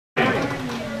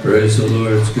Praise the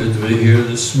Lord. It's good to be here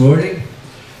this morning.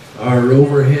 Our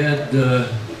overhead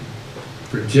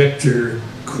projector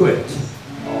quit. It's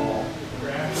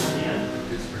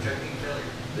projecting failure.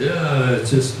 Yeah, it's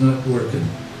just not working.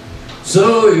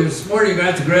 So this morning you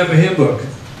got to grab a hymn book.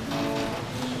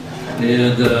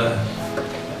 And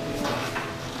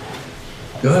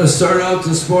going to start out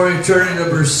this morning turning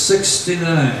number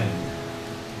 69.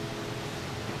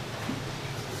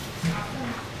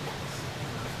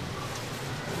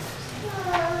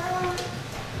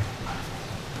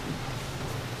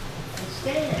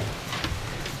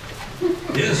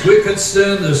 Yes, we could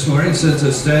stand this morning since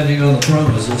it's standing on the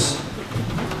promises.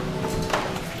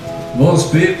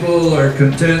 Most people are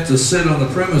content to sit on the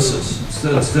premises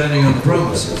instead of standing on the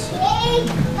promises.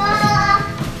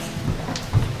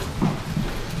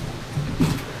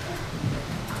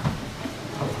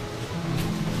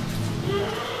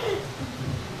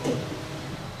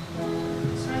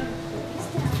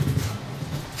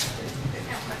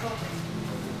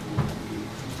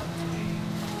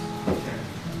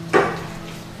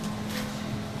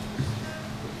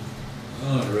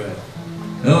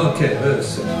 Okay, let's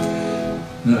see. No,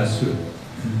 that's good.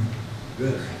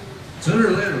 Good. Sooner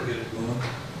or later we'll get it going.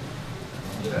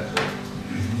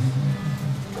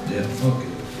 Yeah,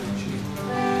 okay.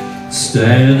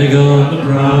 Standing on the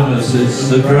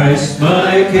promises of Christ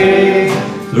my King,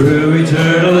 through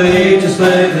eternal ages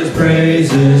let His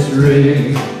praises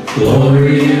ring.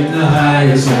 Glory in the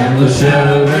highest and we'll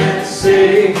shout and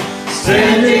sing,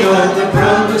 standing on the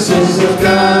promises of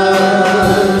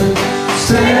God.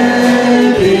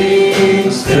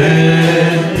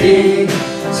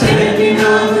 Standing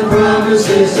on the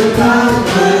promises of God,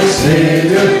 my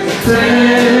Savior.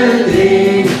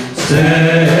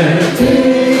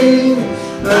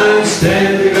 I'm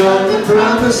standing on the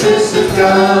promises of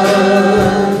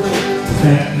God.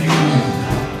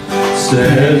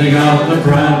 Standing on the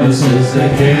promises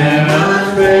that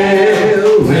cannot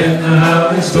fail. When the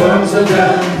howling storms of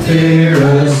God fear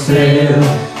assail,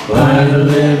 by the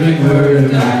living word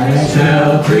of God I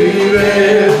shall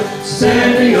prevail.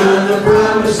 Standing on the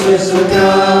promises of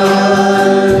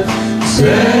God.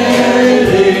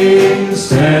 Standing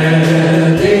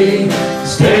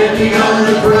on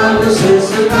the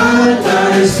promises of God,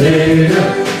 my Savior.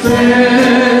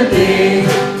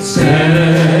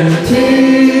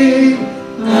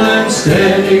 I'm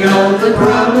standing on the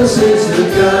promises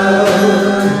of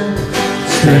God.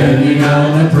 Standing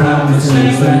on the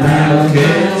promises that I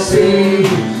can see,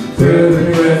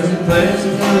 proven present plans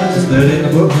of God, is that in the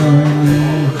book?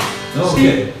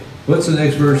 Okay, what's the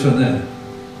next verse on that?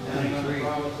 Standing on the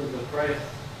promises of Christ.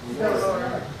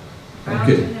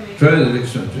 Okay, try the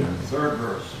next one, Jeremy. Third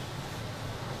verse.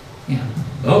 Yeah.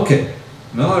 Okay,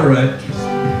 all right.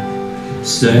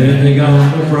 Standing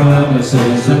on the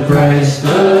promises of Christ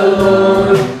the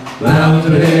Lord, bound to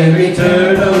Him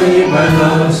eternally by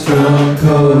love's strong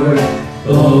cord,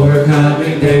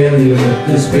 overcoming daily with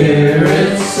the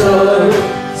Spirit's sword.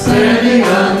 Standing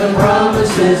on the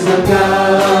promises of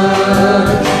God.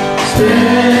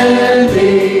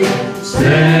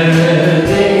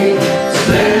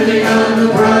 Standing on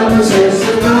the promises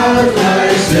of God,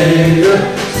 my Savior.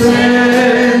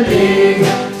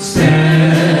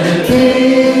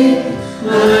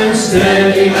 I'm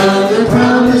standing on the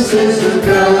promises of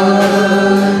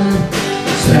God.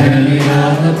 Standing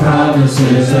on the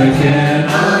promises I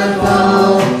cannot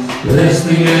fall,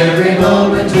 listening every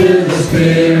moment to the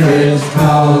Spirit's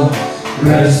call,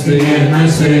 resting in my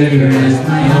Savior as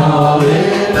my all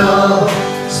in all.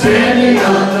 Standing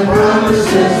on the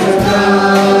promises of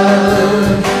God.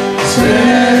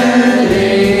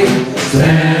 Standing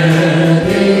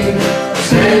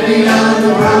on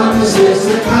the promises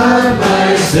of God,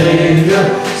 my Savior.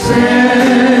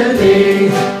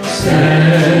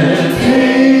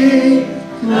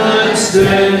 I'm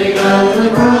standing on the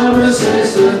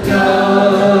promises of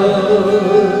God.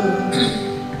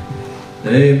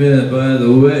 Amen. By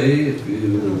the way, if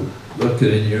you look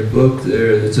in your book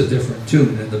there, it's a different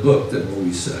tune in the book than what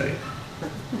we sang.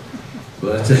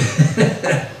 But,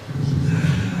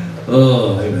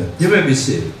 oh, amen. You may be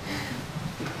seated.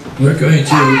 We're going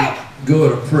to go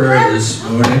to prayer this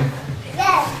morning.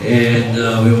 And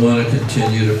we want to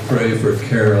continue to pray for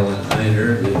Carol and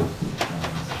Einer.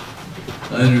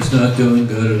 Einer's not doing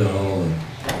good at all. And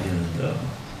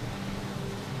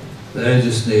they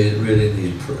just really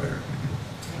need prayer.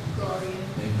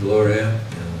 And Gloria.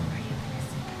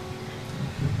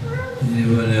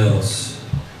 Anyone else?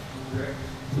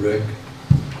 Rick?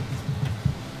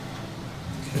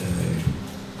 Okay.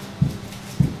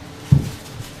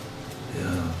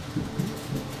 Yeah.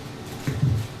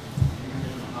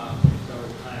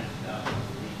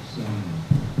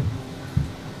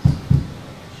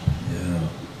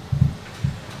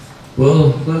 Well,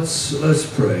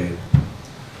 let's pray.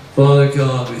 Father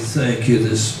God, we thank you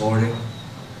this morning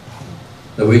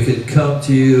that we could come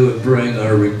to you and bring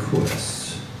our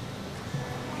requests.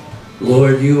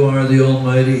 Lord, you are the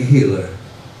Almighty Healer.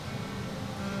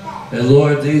 And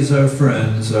Lord, these our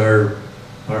friends are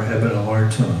having a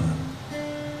hard time.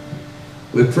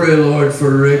 We pray, Lord,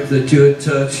 for Rick, that you would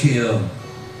touch him.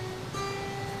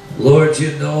 Lord,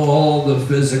 you know all the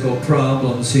physical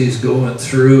problems he's going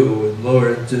through, and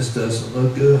Lord, it just doesn't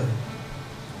look good.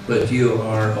 But you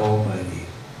are Almighty.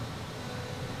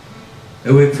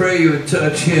 And we pray you would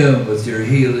touch him with your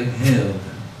healing hand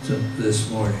this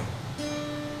morning.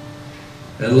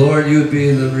 And Lord, you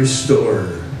be the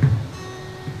restorer.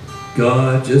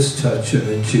 God, just touch him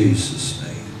in Jesus'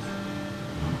 name.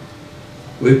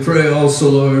 We pray also,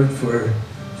 Lord, for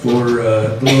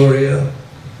Gloria.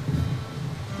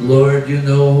 Lord, you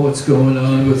know what's going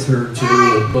on with her too.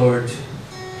 And Lord,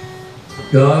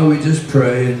 God, we just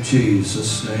pray in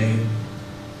Jesus' name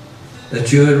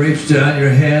that you would reach down your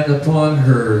hand upon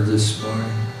her this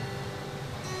morning.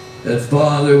 And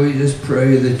Father, we just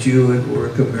pray that you would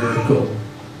work a miracle.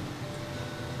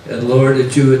 And Lord,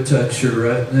 that you would touch her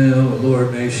right now.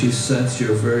 Lord, may she sense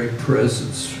your very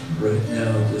presence right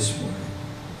now this morning.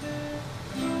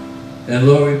 And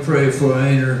Lord, we pray for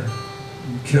Einer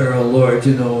and Carol. Lord,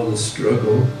 you know the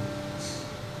struggle.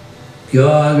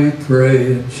 God, we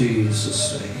pray in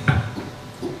Jesus' name.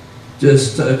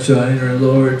 Just touch Einer,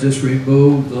 Lord. Just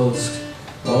remove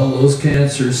all those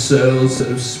cancer cells that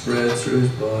have spread through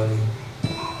his body.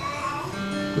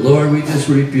 Lord, we just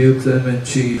rebuke them in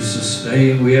Jesus'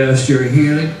 name. We ask your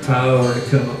healing power to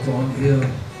come upon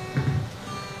him.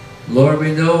 Lord,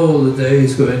 we know the day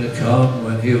is going to come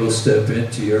when he will step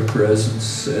into your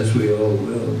presence, as we all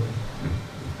will.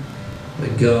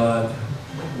 But God,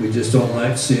 we just don't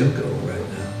like to see him go right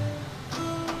now.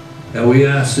 And we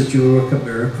ask that you work a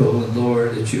miracle, and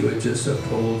Lord, that you would just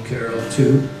uphold Carol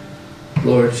too.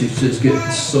 Lord, she's just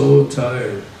getting so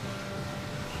tired.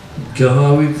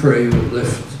 God, we pray you would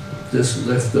lift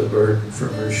the burden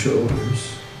from her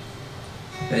shoulders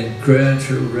and grant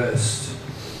her rest.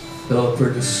 Help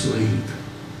her to sleep.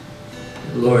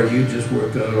 Lord, you just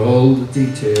work out all the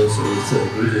details of the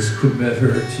thing. We just commit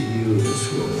her to you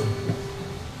as well.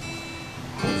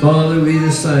 Father, we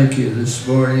just thank you this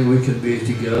morning we can be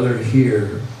together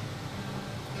here.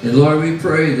 And Lord, we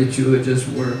pray that you would just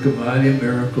work a mighty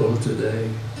miracle today.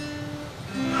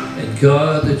 And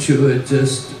God, that you would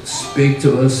just speak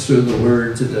to us through the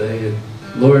word today. And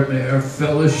Lord, may our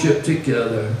fellowship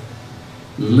together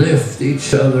lift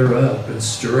each other up and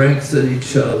strengthen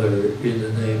each other in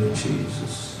the name of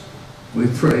Jesus. We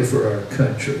pray for our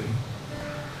country.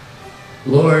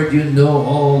 Lord, you know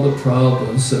all the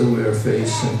problems that we are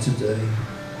facing today.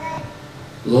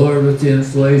 Lord, with the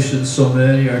inflation, so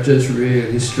many are just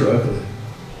really struggling.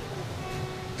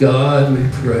 God, we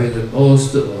pray that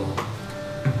most of all,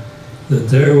 that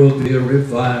there will be a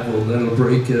revival that will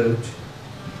break out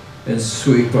and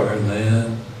sweep our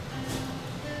land.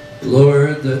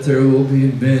 Lord, that there will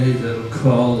be many that will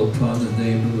call upon the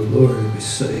name of the Lord and be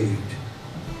saved.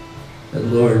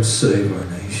 And Lord, save our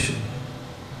nation.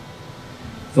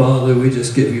 Father, we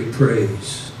just give you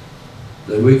praise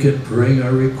that we can bring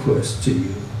our request to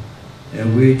you.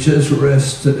 And we just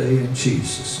rest today in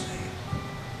Jesus' name.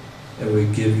 And we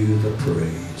give you the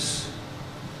praise.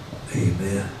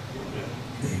 Amen.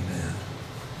 Amen.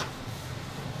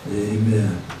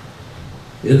 Amen.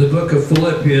 In the book of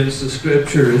Philippians, the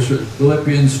scripture is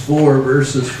Philippians 4,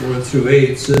 verses 4 through 8.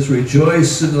 It says,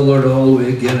 rejoice in the Lord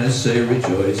always. Again, I say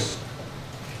rejoice.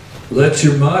 Let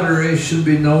your moderation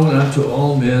be known unto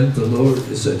all men. The Lord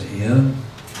is at hand.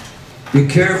 Be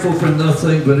careful for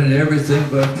nothing, but in everything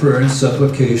by prayer and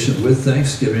supplication with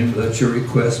thanksgiving, let your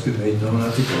requests be made known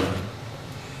unto God.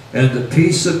 And the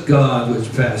peace of God,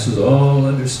 which passes all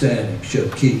understanding, shall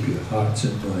keep your hearts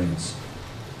and minds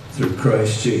through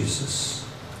Christ Jesus.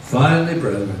 Finally,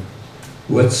 brethren,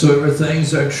 whatsoever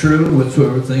things are true,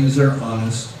 whatsoever things are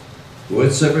honest,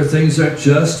 whatsoever things are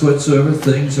just, whatsoever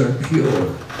things are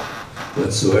pure,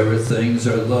 whatsoever things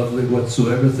are lovely,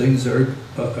 whatsoever things are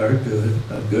good,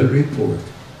 a good report.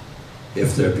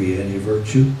 If there be any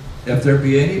virtue, if there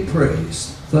be any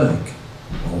praise, think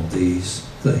on these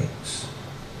things.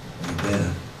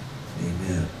 Amen.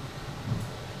 Amen.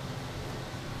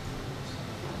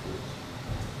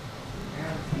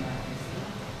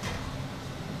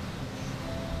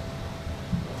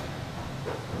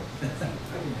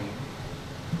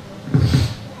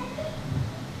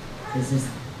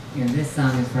 This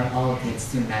song is for all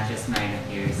kids too, not just mine up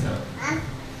here, so.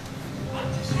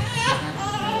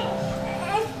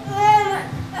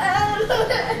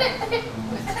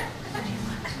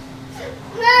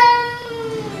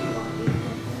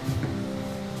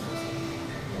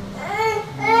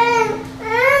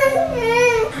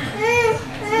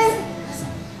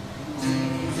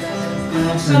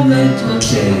 of little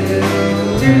children,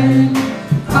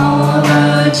 all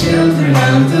the children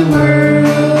of the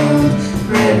world.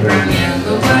 Red, brown,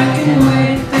 yellow, black and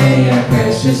white, they are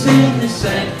precious in His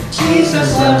sight.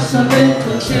 Jesus loves the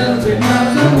little children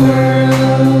of the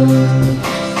world.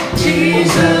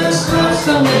 Jesus loves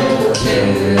the little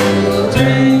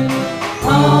children,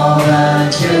 all the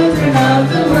children of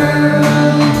the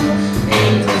world.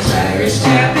 English, Irish,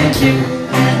 Japan too,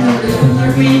 and the little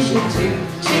Norwegian too.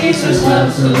 Jesus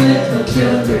loves the little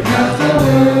children of the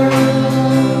world.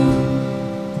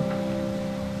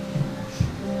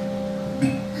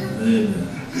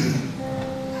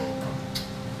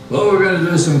 Well, we're going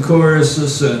to do some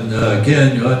choruses, and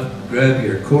again, you want to grab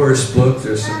your chorus book.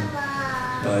 There's some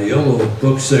yellow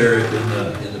books there in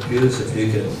the pews. If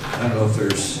you can, I don't know if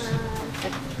there's.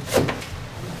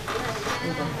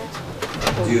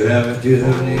 Do you have it? Do you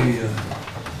have any?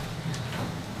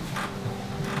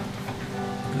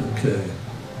 Okay.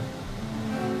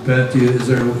 Pat, is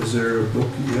there a book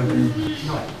you have any?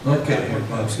 No. Okay, here,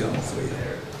 Bob's got it for you.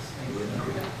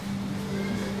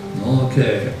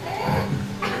 Okay.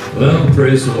 Well,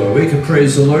 praise the Lord. We can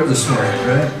praise the Lord this morning,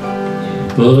 right?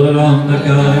 Put on the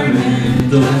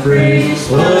garment of praise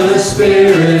for the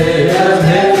spirit of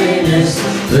heaviness.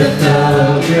 Lift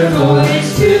up your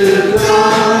voice to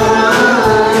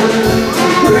God.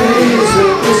 Praise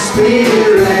with the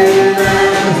spirit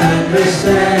and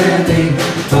understanding.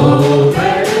 Oh,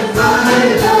 magnify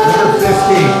the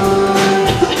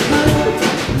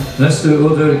 15. Let's do it.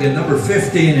 We'll do it again. Number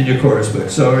 15 in your chorus book.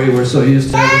 Sorry, we're so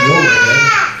used to having the overhead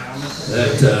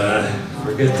that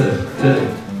forget to.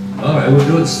 All right, we'll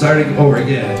do it starting over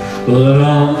again. Put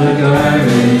on the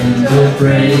garment of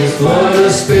praise for the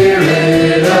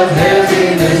spirit of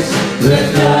heaviness.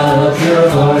 Lift up your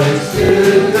voice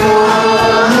to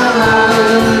God.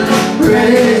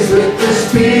 Praise with the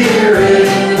spirit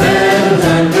and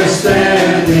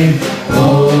understanding.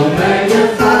 Oh,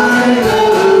 magnify the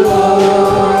Lord.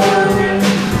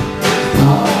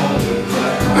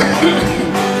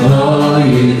 All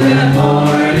ye that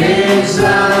mourn in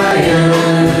Zion,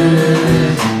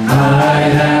 I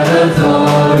have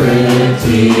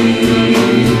authority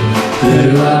to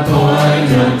appoint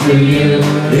unto you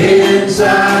in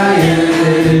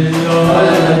Zion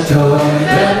the joy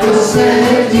that will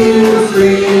set you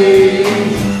free.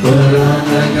 Put on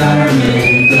the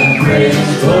garment of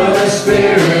praise for the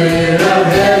spirit of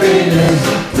heaviness.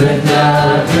 Lift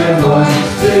up your voice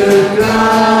to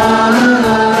God.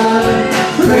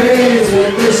 Praise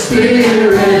with the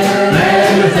spirit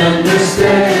and with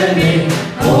understanding.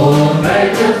 Oh,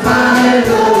 magnify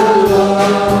the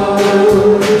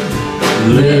Lord.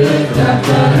 Lift up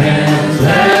the hands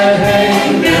that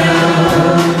hang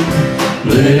down.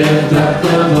 Lift up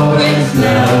the voice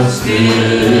now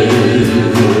still.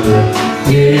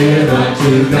 Give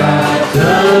unto God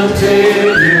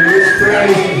continuous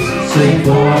praise. Sing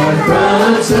forth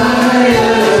from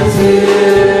Zion's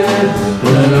hill.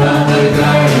 Put on the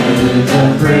garment of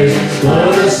praise for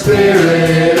the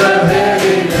spirit of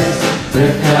heaviness.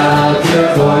 Lift up your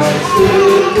voice to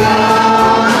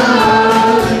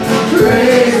God.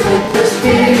 Praise with the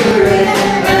spirit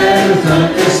and with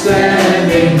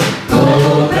understanding.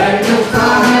 Oh,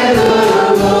 magnify the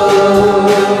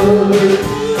Lord.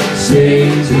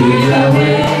 Sing to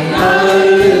Yahweh,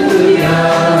 hallelujah.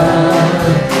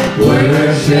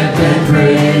 Worship and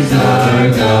praise our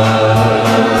God.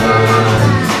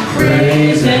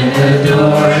 Praise and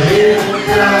adore Him,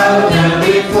 bow down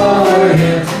before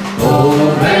Him. Oh,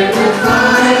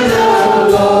 magnify the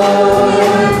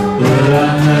Lord. Put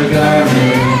on the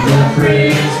garment of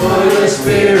praise for the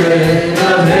spirit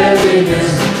of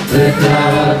heaviness. Lift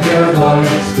up your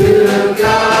voice to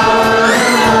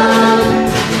God.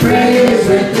 Praise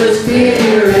with the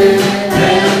spirit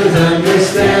and with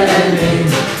understanding.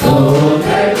 Oh,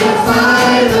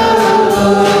 magnify the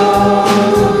Lord.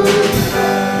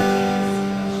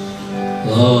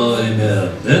 Oh, amen.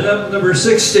 Then up number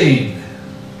 16.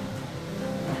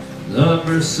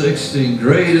 Number 16.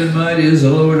 Great and mighty is the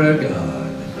Lord our God.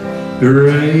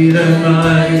 Great and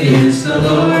mighty is the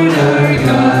Lord our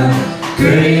God.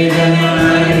 Great and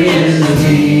mighty is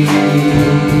He.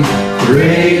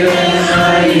 Great and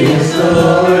mighty is the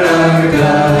Lord our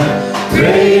God.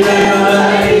 Great and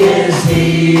mighty is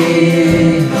He.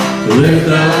 Lift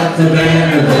up the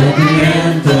banner, let the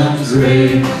anthems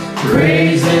ring.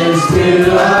 Praises to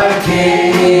our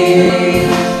King.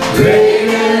 Great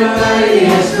and mighty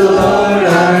is the Lord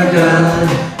our God.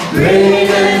 Great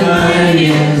and mighty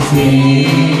is He.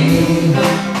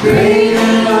 Great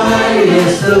and mighty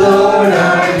is the Lord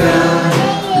our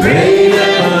God. Great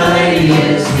and mighty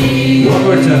is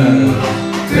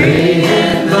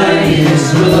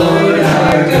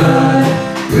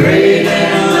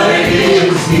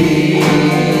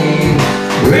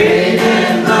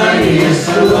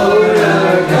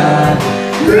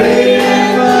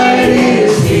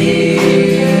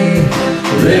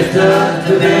Lift up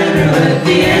the banner, let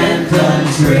the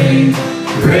anthems ring.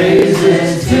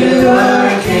 Praises to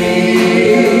our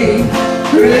King.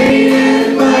 Great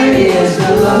and mighty is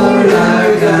the Lord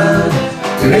our God.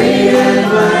 Great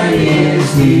and mighty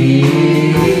is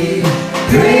He.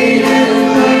 Great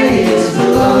and mighty is the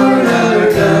Lord our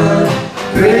God.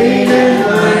 Great and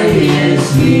mighty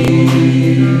is He.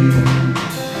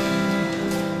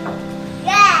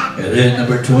 And then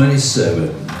number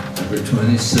 27. Number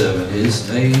 27, His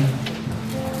name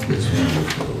is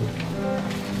wonderful.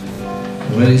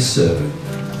 27.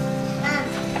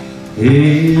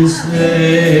 His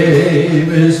name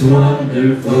is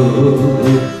wonderful.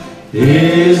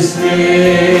 His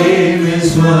name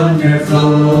is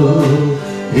wonderful.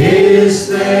 His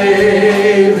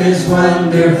name is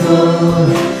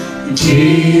wonderful.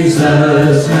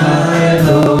 Jesus my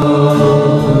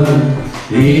Lord.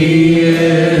 He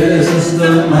is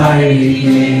the mighty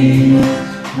King,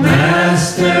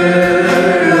 Master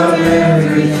of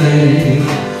everything.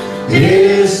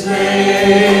 His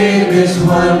name is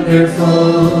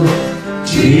wonderful,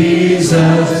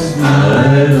 Jesus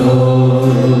my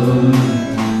Lord.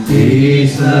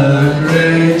 He's the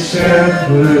great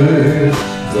shepherd,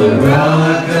 the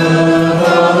rock of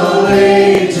all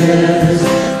ages.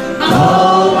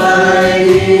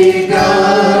 Almighty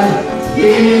God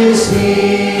is He.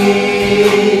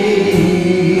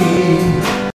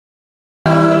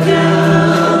 Bow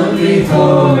down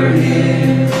before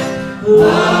Him,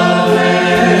 love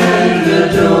and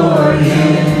adore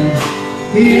Him.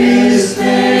 His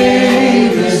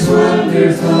name is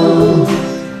wonderful,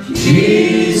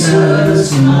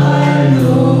 Jesus my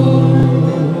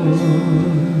Lord.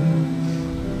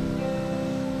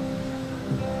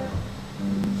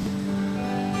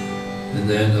 And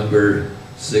then number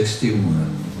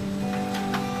 61.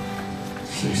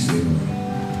 61.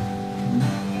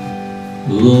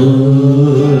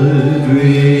 Lord,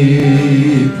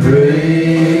 we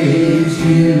praise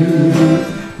You.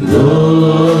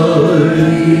 Lord,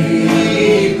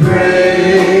 we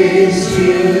praise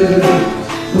You.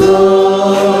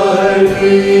 Lord,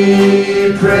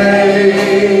 we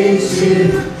praise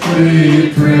You.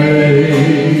 We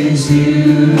praise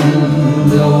You,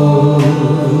 Lord.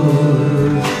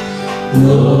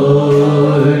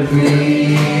 Lord, we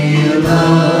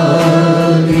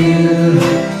love You.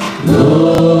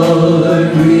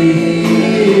 Lord,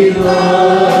 we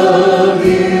love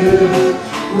You.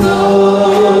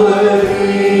 Lord,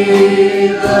 we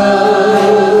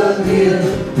love You.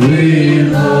 We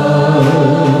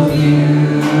love You,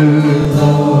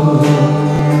 Lord.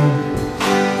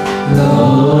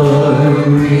 Lord,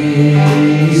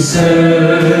 we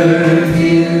serve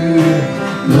You.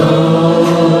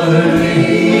 Lord,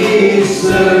 we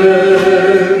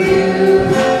serve You.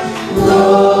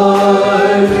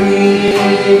 Lord,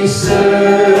 we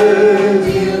serve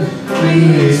You.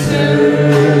 We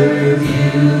serve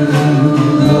You,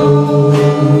 Lord.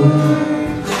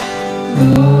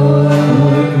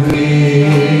 Lord,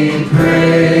 we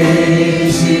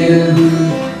praise You.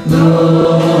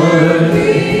 Lord,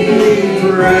 we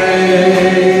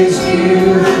praise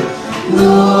You.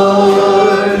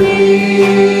 Lord,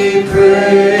 we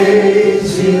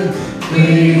praise You.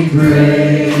 We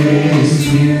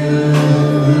praise You,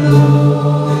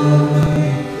 Lord.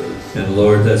 And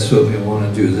Lord, that's what we want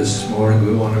to do this morning.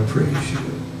 We want to praise You.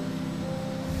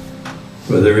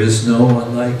 For there is no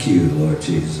one like You, Lord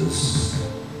Jesus.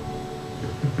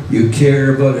 You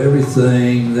care about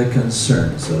everything that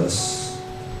concerns us.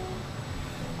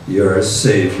 You're our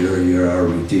Savior. You're our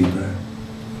Redeemer.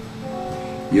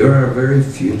 You're our very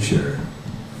future.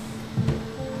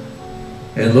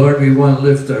 And Lord, we want to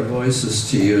lift our voices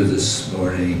to You this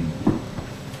morning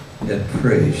and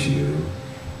praise You.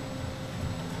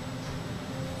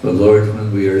 But Lord,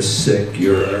 when we are sick,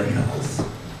 You're our health.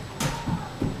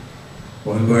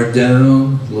 When we're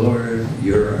down, Lord,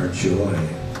 You're our joy.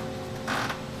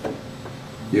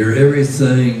 You're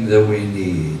everything that we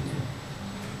need.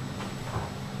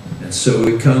 And so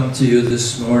we come to You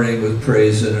this morning with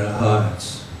praise in our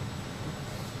hearts,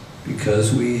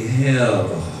 because we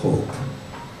have a hope.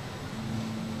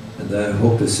 And that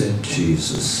hope is in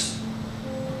Jesus.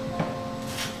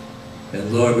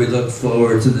 And Lord, we look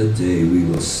forward to the day we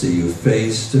will see You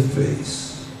face to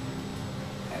face.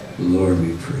 Lord,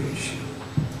 we praise You.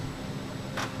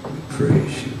 We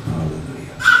praise You.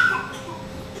 Hallelujah.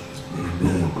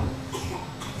 Amen.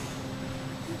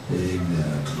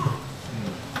 Amen.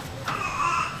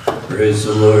 Praise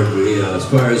the Lord. As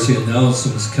far as the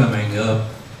announcements coming up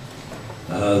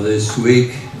this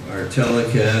week, our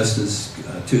telecast is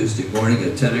Tuesday morning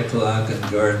at 10 o'clock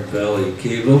on Garden Valley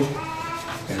Cable.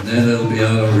 And then it'll be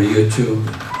out over YouTube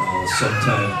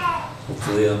sometime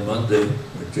hopefully on Monday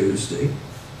or Tuesday.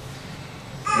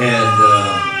 And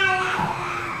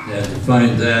to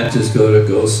find that, just go to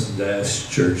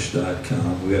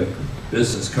gosen-church.com. We have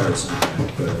business cards in the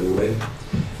back, by the way.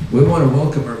 We want to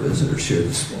welcome our visitors here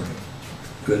this morning.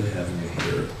 Good having you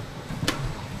here.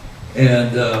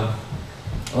 And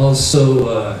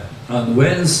also on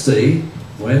Wednesday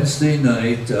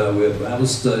night, we have Bible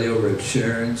study over at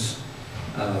Sharon's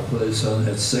place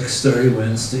at 6:30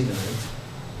 Wednesday night.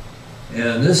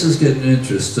 And this is getting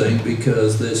interesting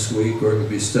because this week we're going to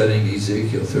be studying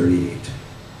Ezekiel 38.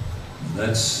 And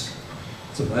it's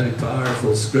a mighty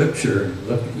powerful scripture.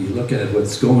 You look at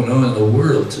what's going on in the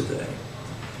world today.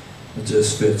 It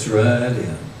just fits right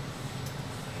in.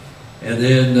 And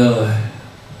then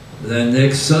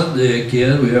next Sunday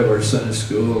again, we have our Sunday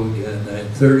school again,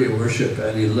 9:30, worship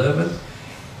at 11.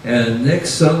 And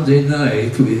next Sunday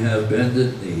night, we have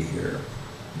Bended Knee here.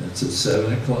 That's at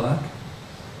 7 o'clock.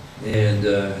 And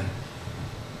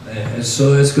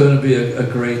so it's going to be a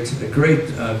great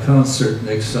concert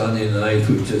next Sunday night.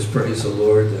 We just praise the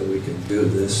Lord that we can do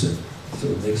this. And so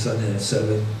next Sunday at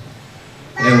 7.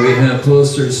 And we have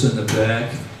posters in the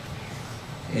back.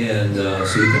 And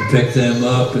so you can pick them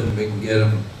up and we can get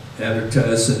them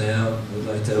advertising out. We'd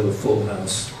like to have a full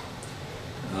house.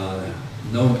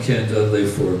 Known Ken Dudley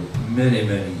for many,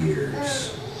 many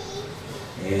years.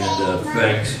 And in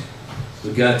fact,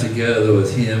 we got together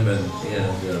with him and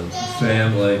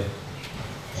family,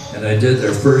 and I did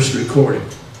their first recording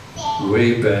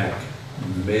way back.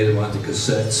 And we made them onto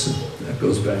cassettes, and that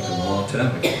goes back a long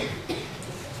time ago.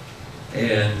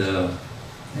 And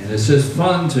it's just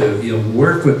fun to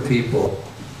work with people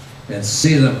and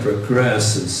see them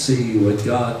progress and see what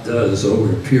God does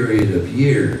over a period of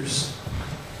years.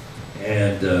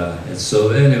 And so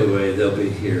anyway, they'll be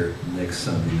here next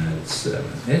Sunday night at 7.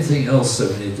 Anything else that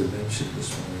we need to mention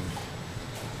this morning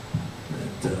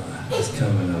that is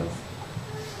coming up?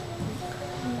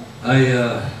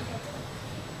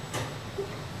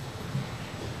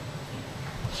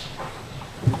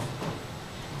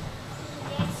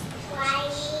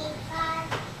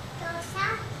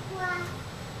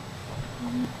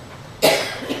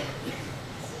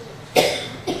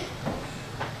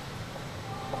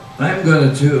 I'm going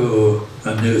to do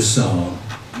a new song.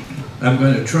 I'm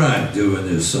going to try and do a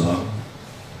new song.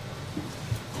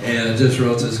 And I just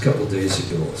wrote this a couple days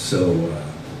ago. So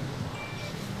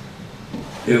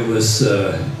it was,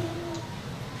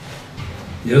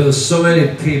 so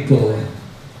many people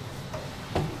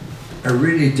are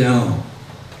really down.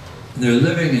 They're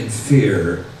living in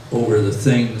fear over the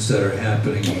things that are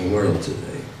happening in the world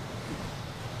today.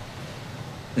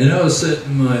 And I was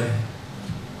sitting in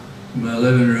my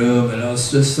living room, and I was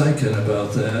just thinking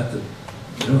about that.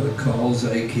 The calls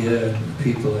I get, and the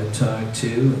people I talk to,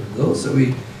 and those that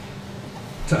we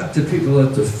talk to people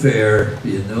at the fair,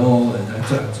 and I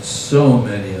talked to so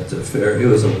many at the fair. It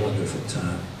was a wonderful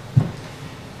time.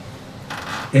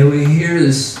 And we hear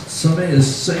so many of the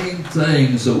same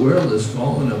things. The world is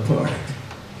falling apart.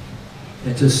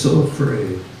 And just so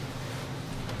afraid.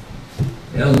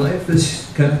 Life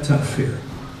is kind of tough here.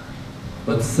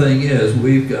 But the thing is,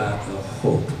 we've got a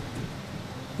hope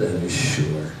that is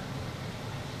sure.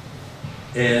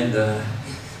 And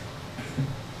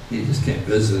you just can't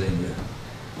visit him yet.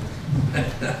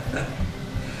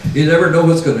 You never know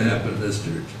what's going to happen in this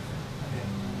church.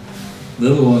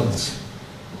 Little ones,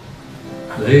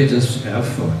 they just have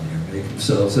fun here, make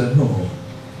themselves at home.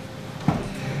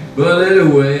 But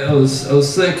anyway, I was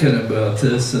thinking about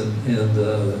this, and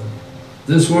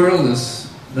this world is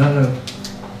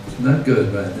not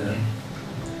good right now,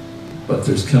 but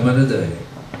there's coming a day.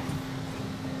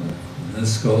 And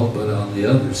that's called But on the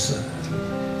Other Side.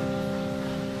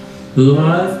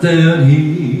 Life down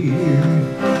here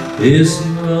is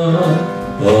not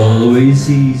always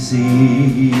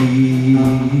easy.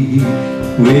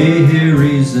 We hear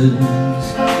reasons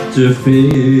to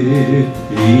fear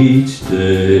each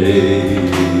day.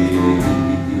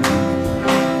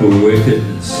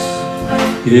 Wickedness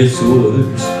gets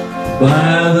worse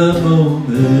by the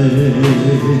moment.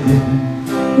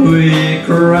 We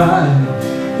cry,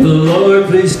 Lord,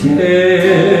 please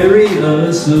carry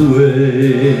us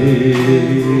away.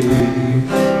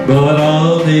 But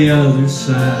on the other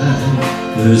side,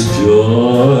 there's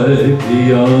joy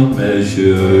beyond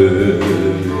measure.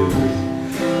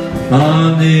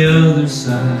 On the other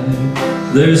side,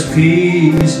 there's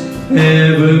peace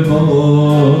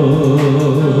evermore.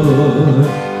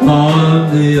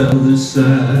 On the other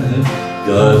side,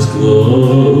 God's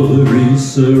glory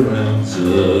surrounds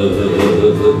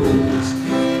us.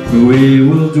 We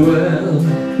will dwell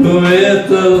with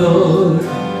the Lord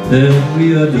and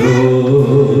we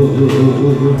adore.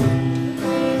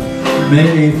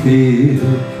 Many feel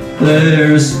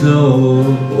there's no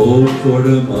hope for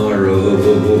tomorrow.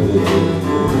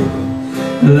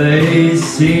 They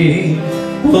seem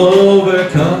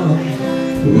overcome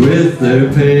with their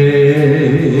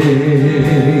pain.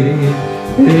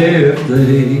 If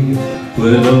they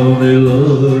would only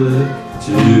look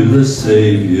to the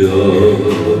Savior,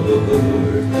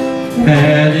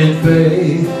 and in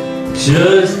faith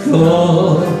just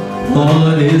call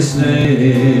on His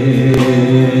name.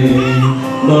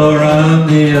 For on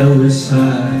the other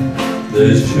side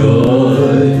there's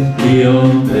joy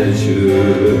beyond measure.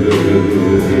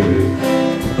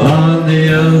 On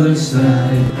the other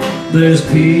side there's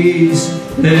peace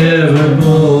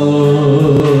evermore.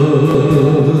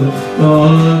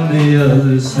 On the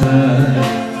other side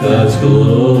God's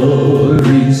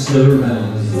glory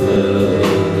surrounds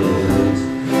us.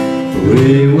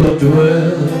 We will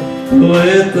dwell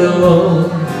with the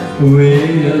Lord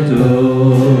we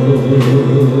adore.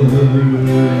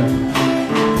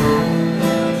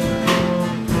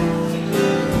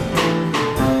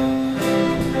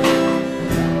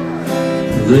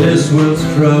 This world's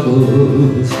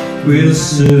troubles will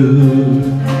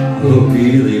soon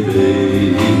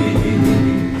alleviate.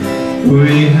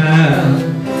 We have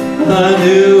a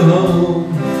new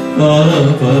home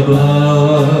up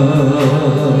above.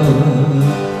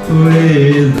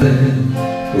 We then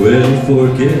will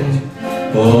forget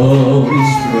all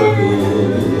these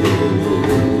struggles.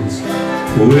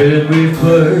 When we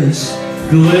first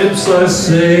glimpse our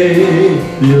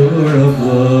Savior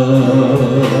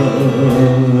above,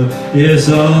 yes,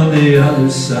 on the other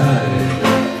side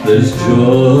there's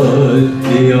joy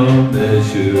beyond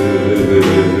measure.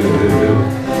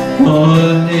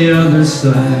 On the other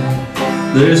side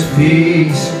there's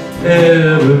peace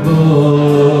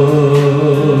evermore.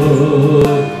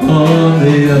 On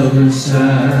the other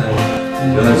side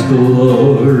God's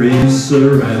glory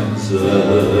surrounds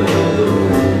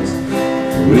us.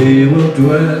 We will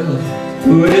dwell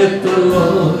with the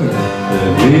Lord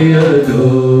that we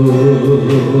adore.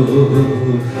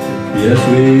 Yes,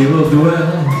 we will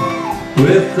dwell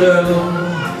with the Lord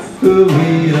who we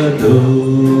adore.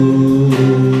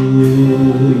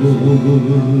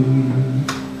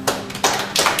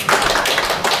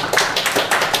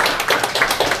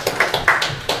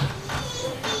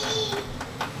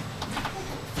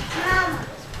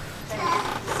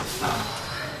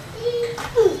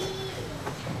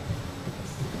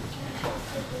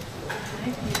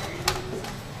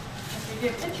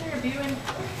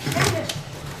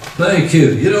 Thank you.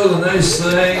 You know the nice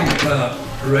thing about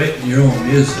writing your own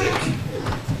music,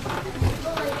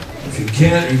 if you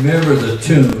can't remember the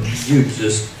tune, you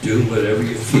just do whatever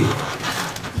you feel.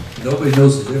 Nobody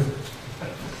knows the difference.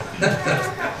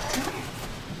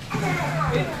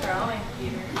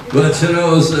 But you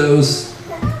know, it was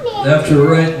after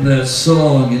writing that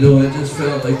song, you know, I just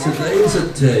felt like today's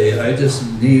a day I just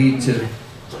need to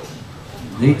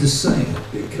sing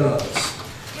it, because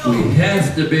we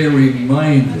have to be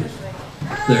reminded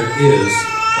there is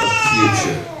a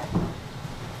future.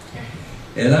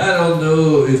 And I don't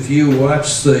know if you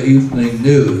watch the evening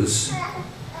news.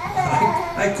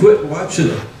 I quit watching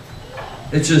it.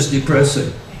 It's just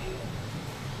depressing.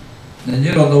 And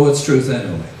you don't know what's truth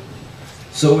anyway.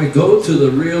 So we go to the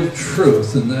real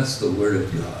truth, and that's the Word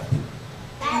of God.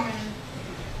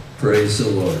 Praise the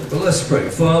Lord. Well, let's pray.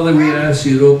 Father, we ask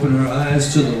you to open our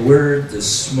eyes to the Word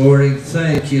this morning.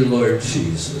 Thank you, Lord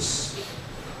Jesus,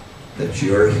 that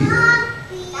you're here.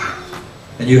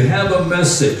 And you have a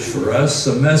message for us,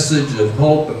 a message of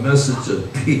hope, a message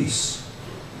of peace.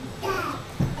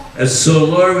 And so,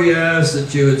 Lord, we ask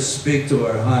that you would speak to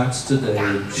our hearts today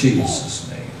in Jesus'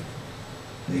 name.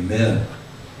 Amen.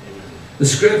 The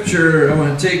scripture I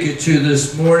want to take you to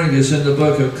this morning is in the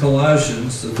book of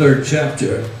Colossians, the 3rd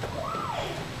chapter.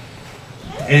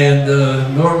 And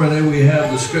normally we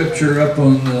have the scripture up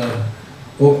on the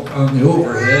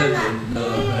overhead, and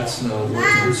that's not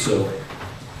working, so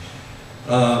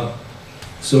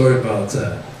sorry about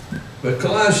that. But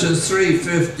Colossians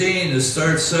 3:15, it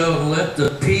starts out, let the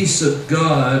peace of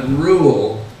God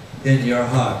rule in your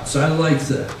hearts. I like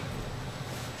that.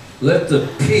 Let the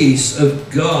peace of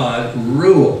God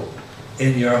rule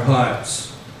in your hearts.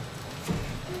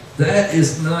 That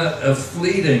is not a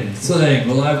fleeting thing.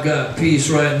 Well, I've got peace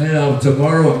right now,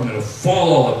 tomorrow I'm going to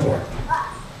fall all apart.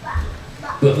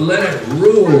 But let it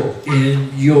rule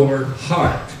in your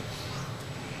heart.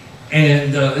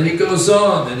 And he goes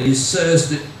on and he says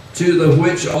that, to the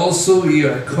which also ye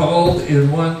are called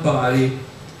in one body,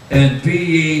 and be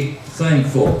ye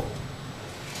thankful.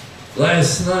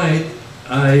 Last night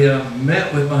I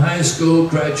met with my high school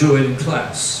graduating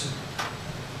class.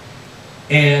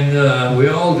 And we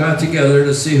all got together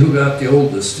to see who got the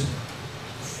oldest.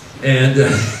 And,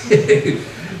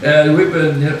 and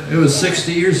it was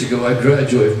 60 years ago I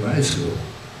graduated from high school.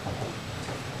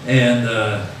 And,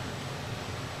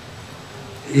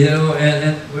 you know,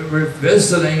 and we were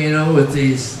visiting, you know, with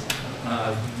these,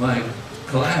 my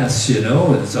class, you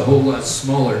know, and it's a whole lot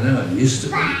smaller now than it used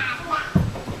to be.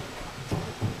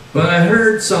 But I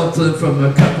heard something from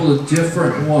a couple of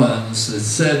different ones that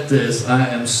said this: I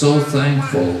am so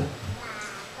thankful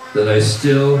that I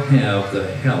still have the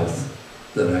health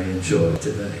that I enjoy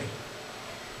today.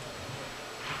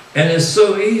 And it's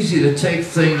so easy to take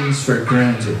things for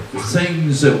granted, the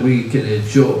things that we can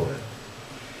enjoy.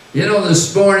 You know,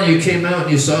 this morning you came out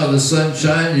and you saw the sun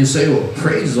shine and you say, well,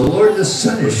 praise the Lord, the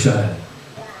sun is shining.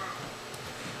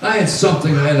 I had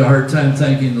something I had a hard time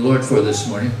thanking the Lord for this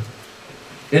morning.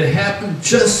 It happened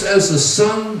just as the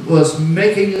sun was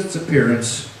making its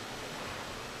appearance.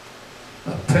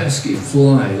 A pesky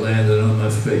fly landed on my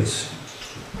face.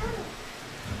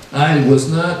 I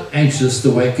was not anxious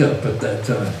to wake up at that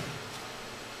time.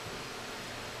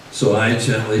 So I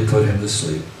gently put him to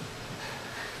sleep.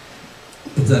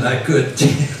 But then I couldn't.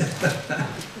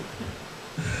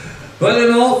 But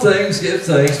in all things give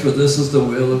thanks, for this is the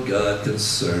will of God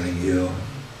concerning you.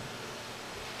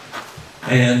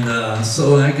 And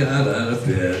so I got out of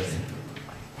bed,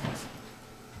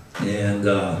 and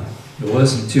it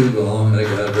wasn't too long, I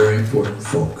got a very important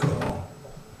phone call.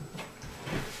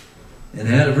 And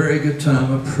had a very good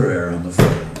time of prayer on the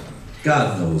phone.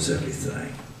 God knows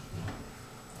everything.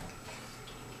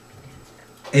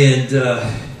 And,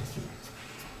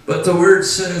 but the Word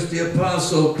says the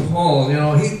Apostle Paul, you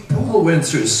know, Paul went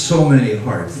through so many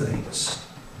hard things.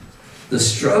 The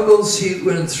struggles he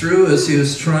went through as he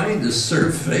was trying to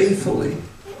serve faithfully.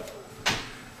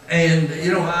 And,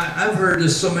 you know, I've heard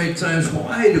this so many times,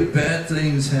 why do bad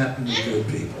things happen to good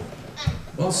people?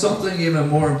 Well, something even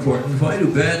more important, why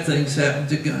do bad things happen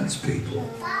to God's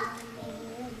people?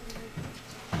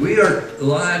 We are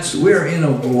in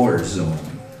a war zone.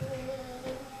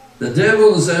 The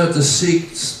devil is out to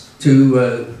seek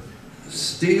to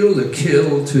steal, to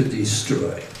kill, to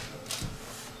destroy.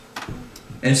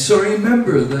 And so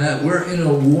remember that we're in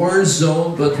a war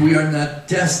zone, but we are not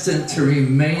destined to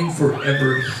remain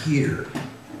forever here.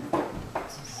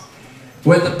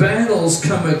 When the battles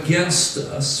come against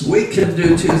us, we can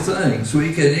do two things.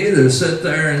 We can either sit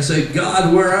there and say,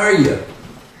 God, where are you?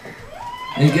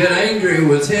 And get angry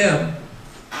with Him.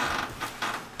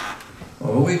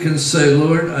 Or we can say,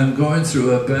 Lord, I'm going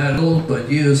through a battle, but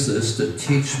use this to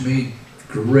teach me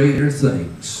greater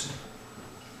things,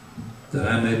 that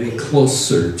I may be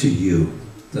closer to you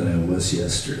than I was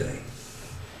yesterday.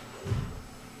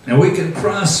 And we can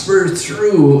prosper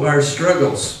through our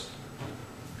struggles.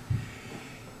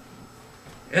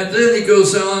 And then he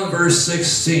goes on, verse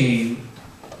 16.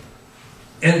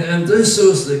 And this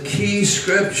was the key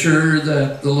scripture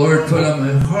that the Lord put on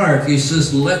my heart. He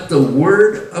says, let the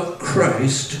word of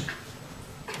Christ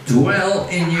dwell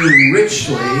in you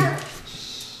richly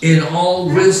in all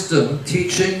wisdom,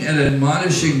 teaching and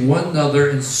admonishing one another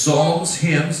in psalms,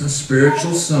 hymns, and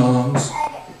spiritual songs,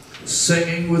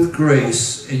 singing with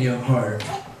grace in your heart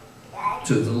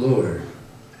to the Lord.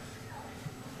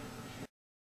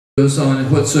 It goes on,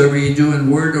 and whatsoever you do in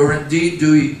word or in deed,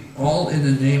 do ye all in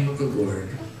the name of the Lord,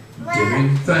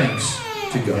 giving thanks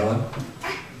to God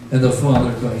and the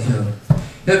Father by Him.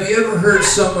 Have you ever heard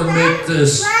someone make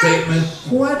this statement,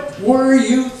 what were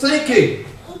you thinking?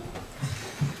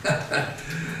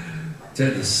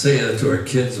 Tend to say that to our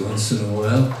kids once in a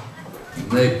while.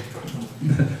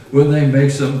 When they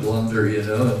make some blunder, you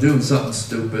know, and doing something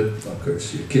stupid. Of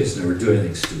course, your kids never do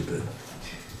anything stupid.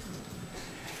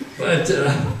 But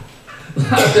a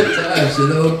lot of times, you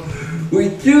know, we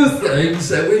do things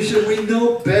that we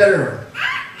know better.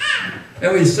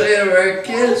 And we say to our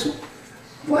kids,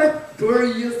 what were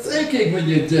you thinking when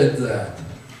you did that?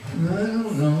 I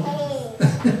don't know.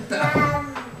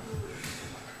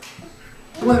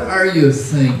 What are you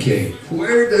thinking?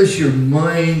 Where does your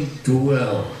mind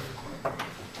dwell?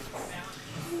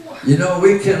 You know,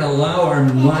 we can allow our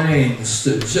minds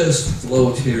to just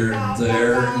float here and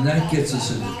there, and that gets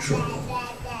us into trouble.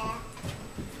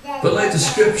 But like the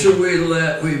scripture we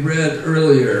read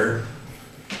earlier,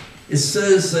 it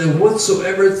says that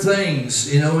whatsoever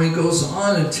things, you know, it goes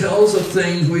on and tells of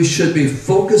things we should be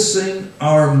focusing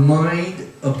our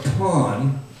mind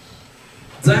upon.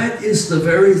 That is the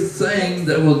very thing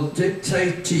that will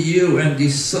dictate to you and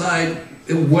decide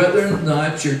whether or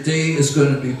not your day is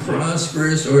going to be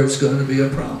prosperous or it's going to be a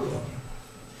problem.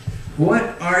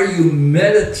 What are you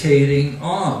meditating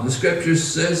on? The scripture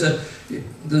says that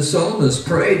the psalmist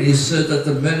prayed, he said that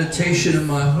the meditation of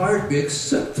my heart be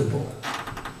acceptable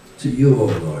to you, O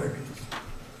Lord.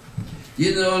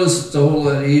 You notice it's a whole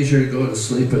lot easier to go to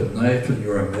sleep at night when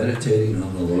you are meditating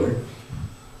on the Lord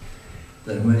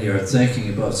than when you are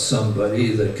thinking about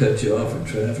somebody that cut you off in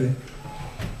traffic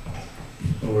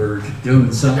or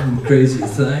doing some crazy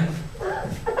thing.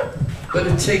 But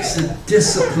it takes the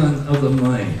discipline of the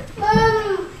mind.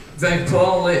 In fact,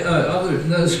 Paul, in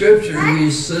the scripture, he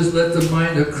says, let the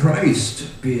mind of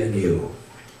Christ be in you,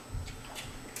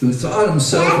 who thought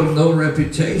himself of no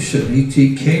reputation.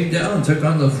 He came down, took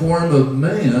on the form of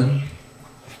man,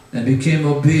 and became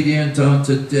obedient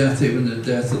unto death, even the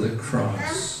death of the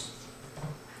cross.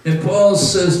 And Paul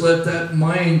says, let that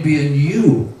mind be in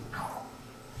you.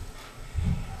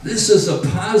 This is a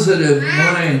positive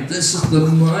mind. This is the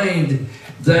mind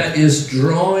that is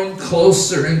drawing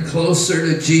closer and closer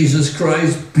to Jesus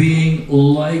Christ, being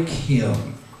like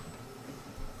him.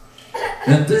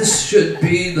 And this should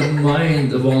be the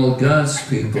mind of all God's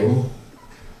people,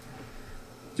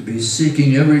 to be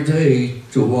seeking every day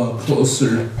to walk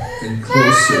closer and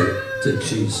closer to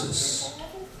Jesus.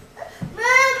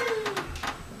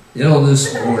 You know,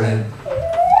 this morning,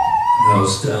 I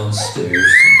was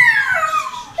downstairs,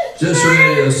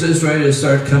 I was just ready to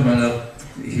start coming up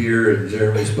here, and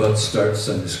Jeremy's about to start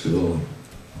Sunday school.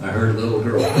 I heard a little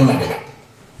girl crying.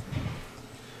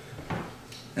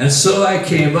 And so I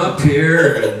came up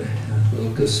here, and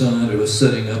little Cassandra was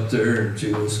sitting up there, and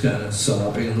she was kind of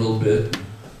sobbing a little bit.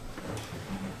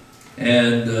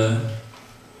 And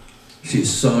she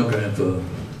saw Grandpa,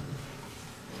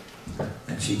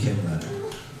 and she came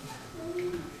running.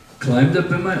 Climbed up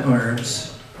in my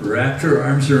arms, wrapped her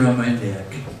arms around my neck,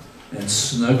 and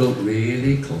snuggled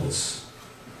really close.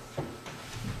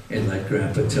 And let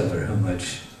Grandpa tell her how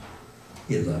much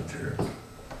he loved her.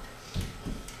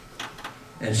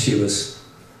 And she was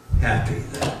happy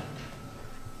then.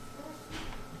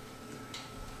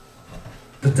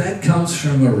 But that comes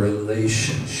from a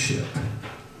relationship.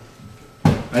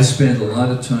 I spend a lot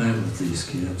of time with these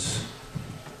kids,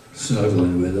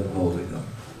 snuggling with them, holding them.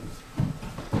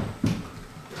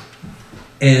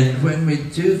 And when we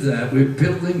do that, we're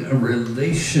building a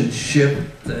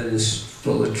relationship that is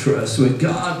full of trust. What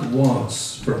God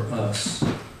wants from us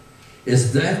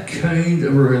is that kind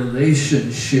of a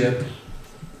relationship.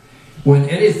 When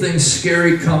anything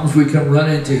scary comes, we can run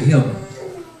into him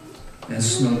and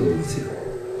snuggle with him.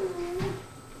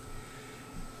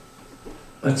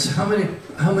 But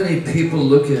how many people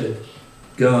look at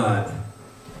God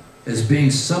as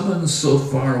being someone so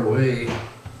far away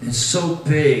and so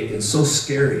big and so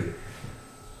scary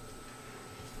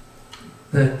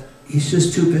that he's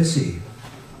just too busy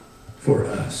for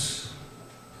us?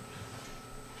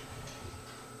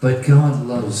 But God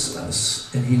loves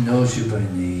us, and he knows you by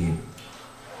name.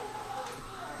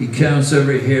 He counts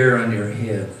every hair on your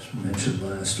head, as mentioned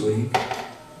last week.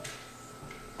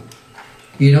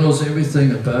 He knows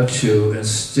everything about you, and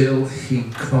still he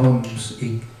comes,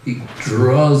 he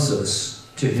draws us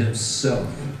to himself.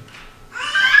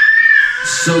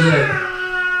 So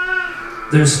that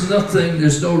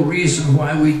there's no reason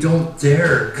why we don't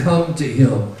dare come to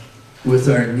him with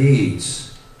our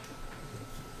needs.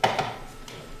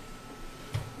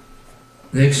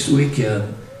 Next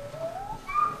weekend,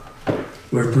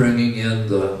 we're bringing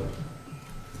in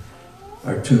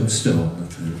our tombstone,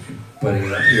 putting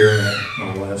it up here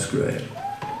on my wife's grave.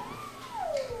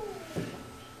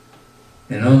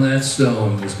 And on that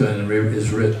stone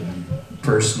is written,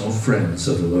 personal friends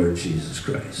of the Lord Jesus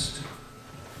Christ.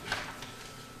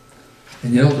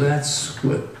 And you know, that's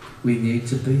what we need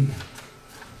to be.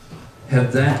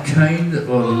 Have that kind of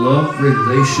a love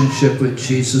relationship with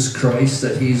Jesus Christ,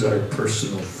 that he's our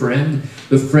personal friend,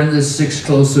 the friend that sticks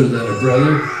closer than a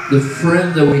brother, the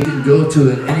friend that we can go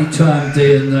to at any time,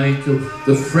 day and night,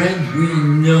 the friend we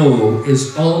know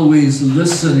is always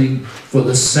listening for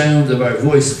the sound of our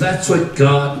voice. That's what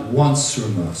God wants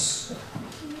from us.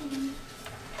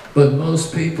 But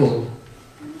most people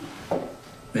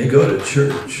may go to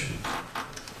church,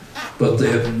 but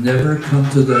they have never come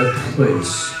to that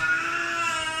place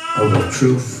of a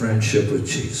true friendship with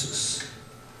Jesus.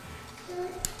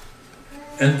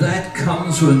 And that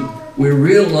comes when we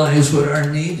realize what our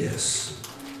need is.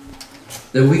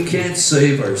 That we can't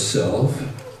save ourselves.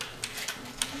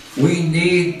 We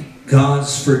need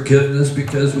God's forgiveness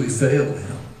because we failed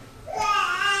him.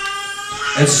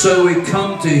 And so we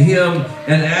come to him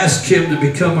and ask him to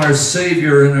become our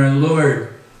Savior and our Lord.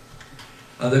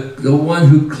 The one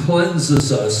who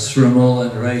cleanses us from all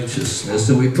unrighteousness.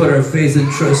 And we put our faith and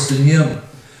trust in him.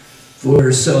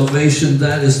 For salvation,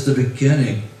 that is the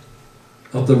beginning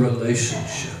of the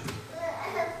relationship.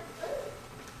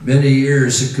 Many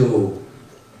years ago,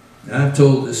 I've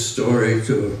told this story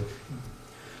to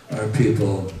our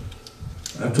people.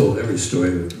 I've told every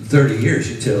story. In 30 years,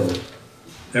 you tell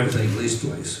everything at least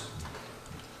twice.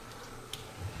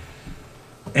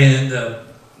 And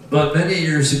about many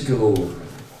years ago,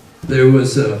 there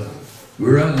was we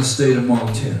were out in the state of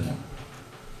Montana.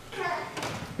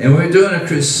 And we were doing a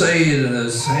crusade in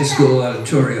this high school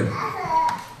auditorium.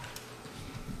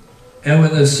 And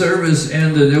when the service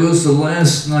ended, it was the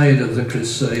last night of the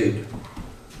crusade.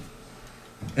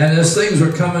 And as things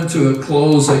were coming to a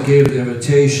close, I gave an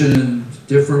invitation, and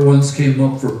different ones came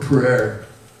up for prayer.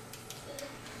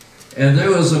 And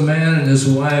there was a man and his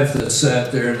wife that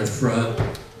sat there in the front.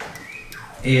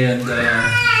 And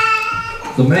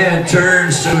the man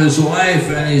turns to his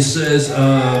wife and he says,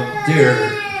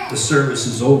 "Dear, the service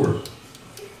is over.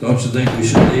 Don't you think we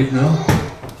should leave now?"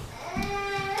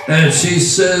 And she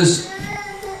says,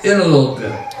 "In a little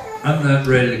bit. I'm not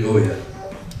ready to go yet."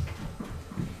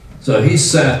 So he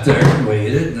sat there and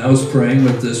waited, and I was praying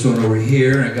with this one over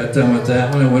here, and I got done with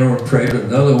that one, I went over and prayed with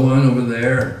another one over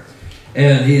there.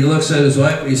 And he looks at his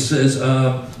wife and he says,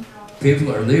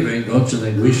 "People are leaving, don't you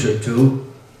think we should too?"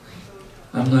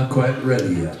 "I'm not quite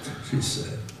ready yet," she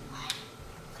said.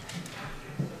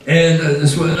 And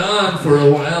this went on for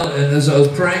a while, and as I was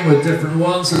praying with different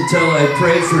ones until I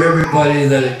prayed for everybody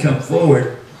that had come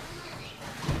forward.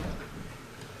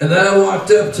 And then I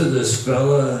walked up to this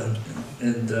fella,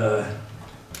 and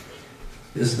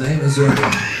his name is Ernie.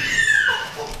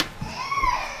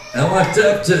 I walked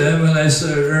up to him and I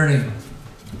said, "Ernie,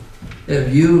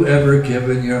 have you ever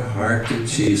given your heart to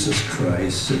Jesus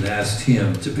Christ and asked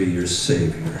Him to be your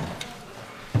Savior?"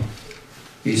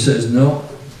 He says, "No."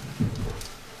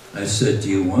 I said, "Do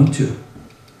you want to?"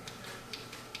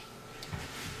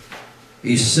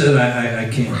 He said, I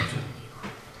can't.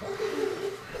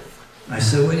 I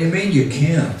said, "What do you mean you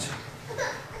can't?"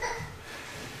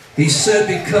 He said,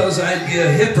 "Because I'd be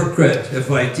a hypocrite if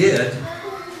I did."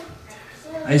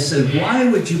 I said, "Why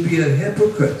would you be a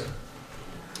hypocrite?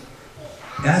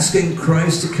 Asking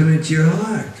Christ to come into your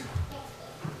heart."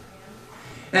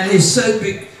 And he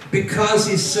said, because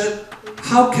he said,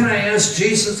 "How can I ask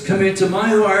Jesus to come into my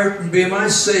heart and be my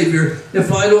Savior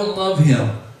if I don't love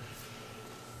Him?"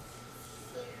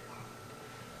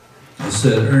 I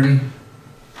said, "Ernie,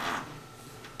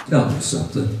 tell me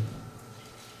something.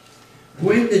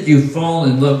 When did you fall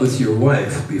in love with your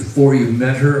wife? Before you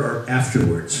met her or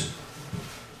afterwards?"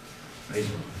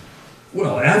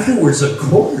 "Well, afterwards, of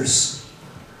course."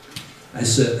 I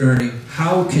said, "Ernie,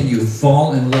 how can you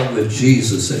fall in love with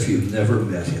Jesus if you've never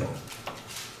met Him?"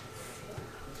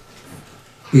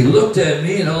 He looked at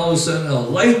me and all of a sudden a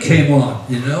light came on,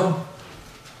 you know.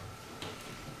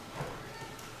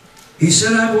 He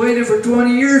said, "I've waited for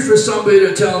 20 years for somebody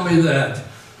to tell me that."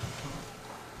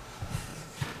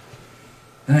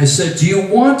 And I said, "Do you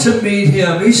want to meet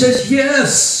Him?" He says,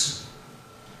 "Yes."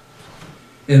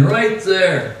 And right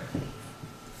there,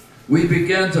 we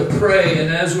began to pray, and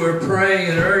as we're praying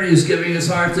and Ernie is giving his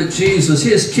heart to Jesus,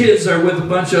 his kids are with a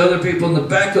bunch of other people in the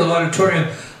back of the auditorium.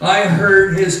 I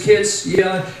heard his kids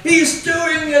yelling, "He's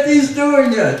doing it, he's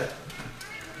doing it."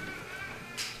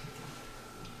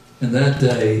 And that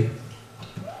day,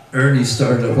 Ernie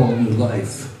started a whole new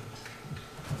life.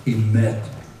 He met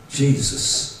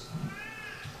Jesus.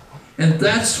 And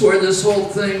that's where this whole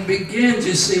thing begins.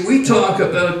 You see, we talk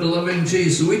about loving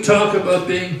Jesus. We talk about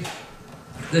being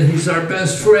that He's our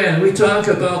best friend. We talk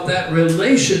about that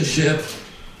relationship.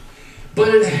 But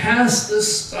it has to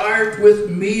start with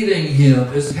meeting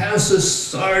Him. It has to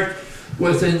start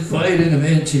with inviting Him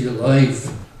into your life.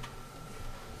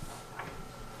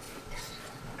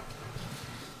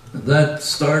 And that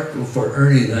start for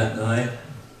Ernie that night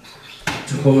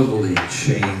totally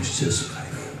changed his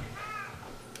life.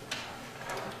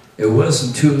 It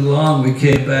wasn't too long we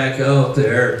came back out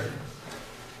there,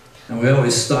 and we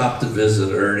always stopped to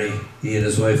visit Ernie. He and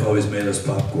his wife always made us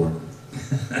popcorn.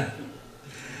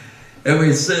 And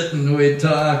we'd sit and we'd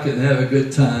talk and have a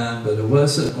good time, but it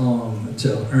wasn't long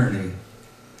until Ernie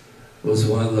was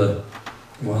one of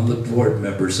the board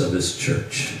members of his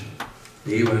church.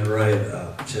 He went right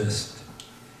up,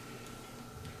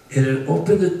 it had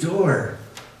opened the door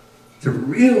to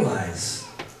realize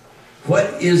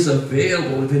what is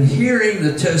available. We've been hearing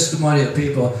the testimony of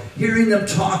people, hearing them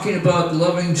talking about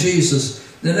loving Jesus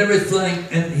and everything,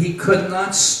 and he could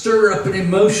not stir up an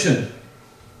emotion.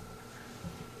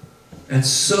 And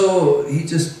so he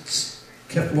just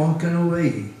kept walking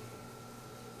away.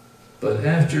 But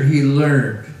after he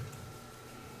learned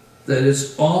that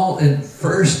it's all in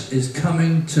first is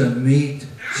coming to meet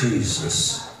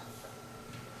Jesus.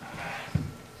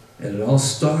 And it all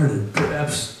started,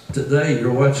 perhaps today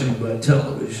you're watching by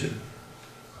television.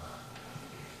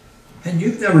 And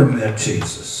you've never met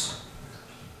Jesus.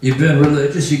 You've been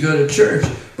religious, you go to church,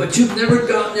 but you've never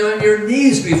gotten on your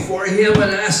knees before Him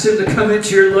and asked Him to come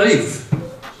into your life.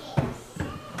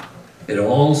 It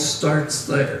all starts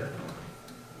there.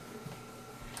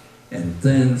 And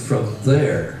then from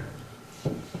there,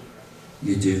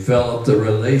 you develop the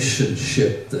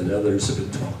relationship that others have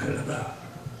been talking about.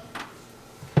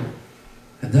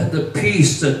 And then the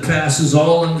peace that passes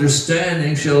all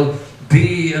understanding shall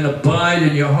be and abide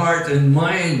in your heart and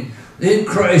mind in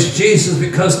Christ Jesus,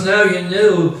 because now you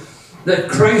knew that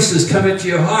Christ has come into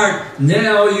your heart.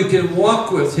 Now you can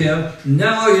walk with Him.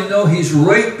 Now you know He's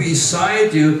right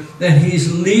beside you and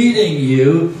He's leading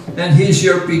you and He's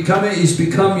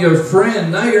become your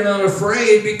friend. Now you're not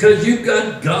afraid because you've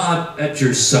got God at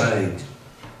your side.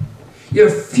 Your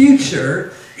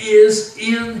future is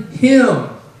in Him.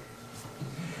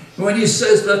 When He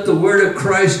says, let the word of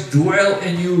Christ dwell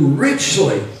in you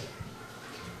richly,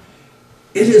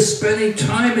 it is spending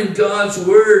time in God's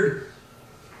word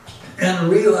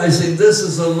and realizing this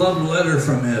is a love letter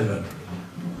from heaven.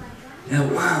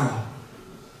 And wow,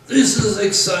 this is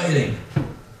exciting.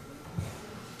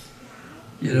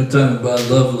 You know, talking about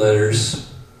love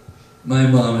letters, my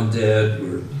mom and dad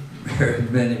were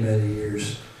married many, many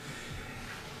years.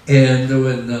 And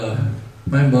when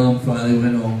my mom finally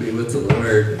went home to be with the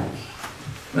Lord,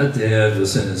 my dad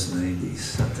was in his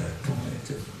 90s at that point.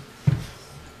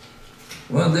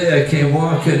 One day I came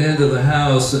walking into the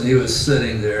house and he was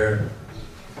sitting there,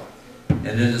 and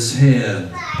in his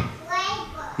hand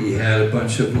he had a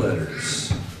bunch of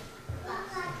letters.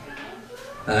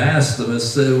 I asked him, I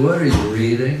said, what are you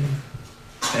reading?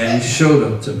 And he showed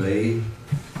them to me.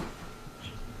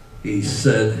 He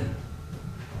said,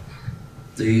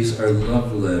 these are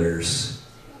love letters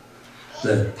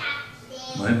that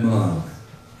my mom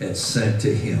had sent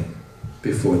to him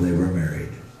before they were married.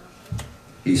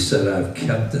 He said, I've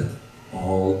kept them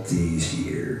all these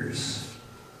years.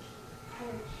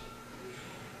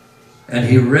 And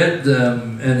he read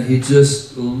them, and he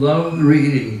just loved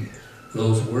reading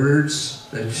those words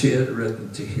that she had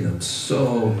written to him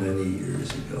so many years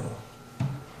ago.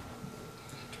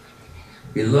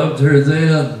 He loved her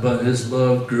then, but his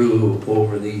love grew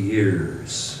over the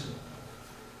years.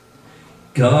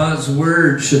 God's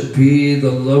word should be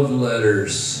the love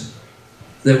letters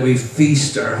that we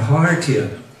feast our heart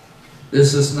in.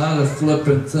 This is not a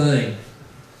flippant thing.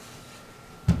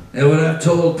 And what I've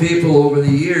told people over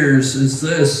the years is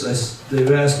this.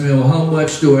 They've asked me, well, how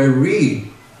much do I read?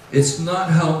 It's not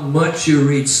how much you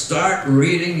read. Start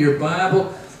reading your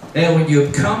Bible, and when you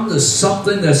come to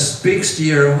something that speaks to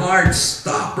your heart,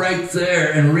 stop right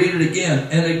there and read it again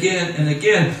and again and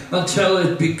again until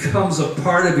it becomes a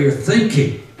part of your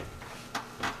thinking.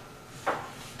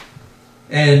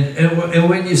 And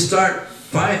when you start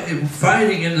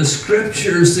finding in the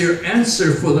scriptures their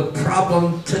answer for the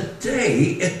problem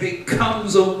today, it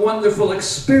becomes a wonderful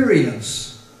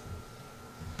experience.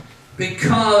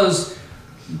 Because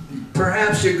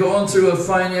perhaps you're going through a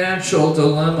financial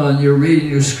dilemma and you're reading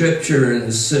your scripture and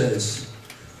it says,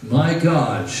 my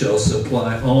God shall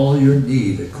supply all your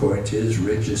need according to His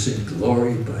riches in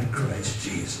glory by Christ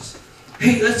Jesus.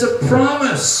 Hey, that's a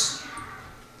promise.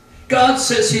 God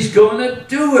says He's going to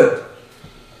do it.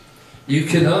 You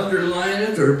can underline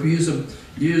it or use a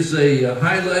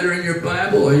highlighter in your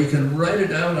Bible, or you can write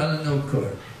it out on a note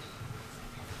card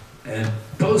and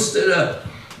post it up.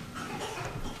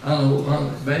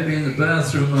 Maybe in the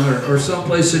bathroom or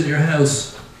someplace in your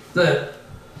house, that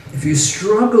if you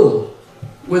struggle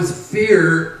with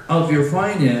fear of your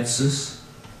finances,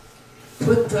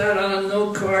 put that on a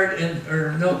note card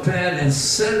or notepad and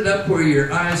set it up where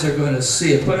your eyes are going to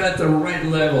see it. Put it at the right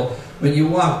level. When you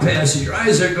walk past it, your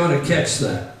eyes are going to catch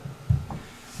that.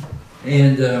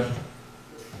 And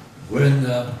when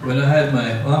I had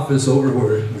my office over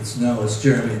where it's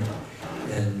Jeremy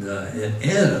and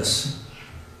Anna's,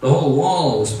 the whole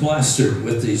wall was plastered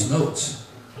with these notes.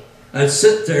 I'd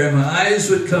sit there and my eyes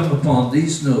would come upon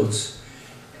these notes,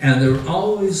 and they were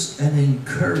always an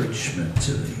encouragement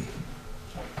to me.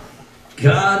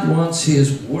 God wants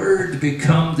His word to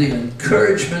become the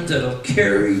encouragement that will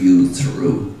carry you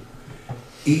through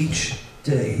each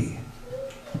day.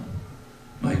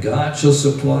 My God shall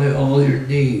supply all your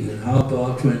need. And how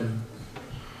about when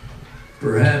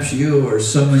perhaps you or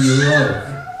someone you love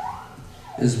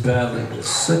is battling with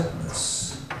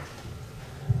sickness?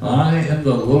 I am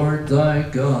the Lord thy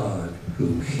God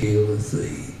who healeth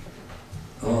thee.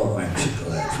 Oh, aren't you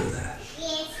glad for that?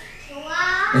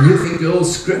 And you can go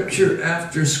scripture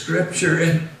after scripture,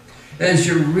 and as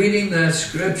you're reading that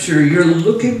scripture, you're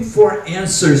looking for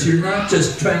answers. You're not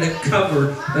just trying to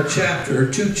cover a chapter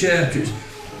or two chapters.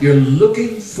 You're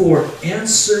looking for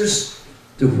answers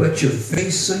to what you're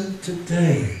facing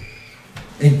today.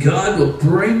 And God will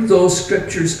bring those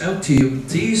scriptures out to you.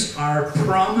 These are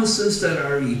promises that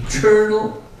are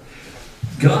eternal.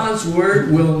 God's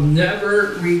word will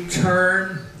never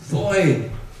return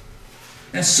void.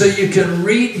 And so you can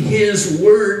read his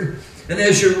word, and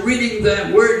as you're reading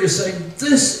that word, you're saying,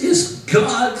 this is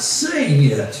God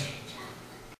saying it.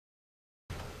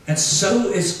 And so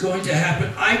it's going to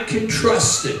happen. I can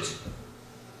trust it.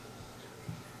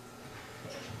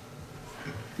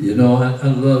 You know, I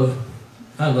love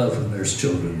when there's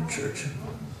children in church.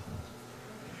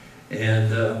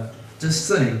 And just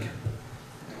think,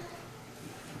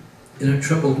 in a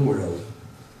troubled world,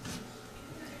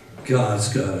 God's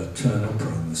got a ton of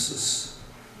promises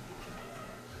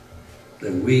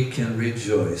that we can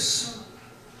rejoice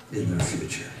in their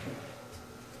future.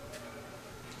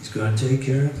 He's going to take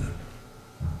care of them.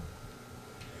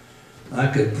 I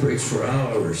could preach for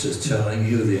hours just telling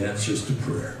you the answers to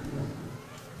prayer.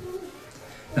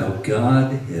 Now,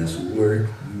 God has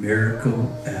worked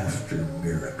miracle after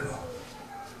miracle.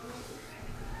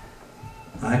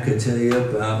 I could tell you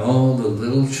about all the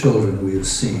little children we have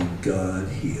seen God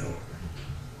heal.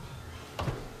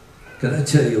 Can I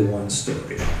tell you one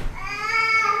story?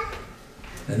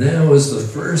 And that was the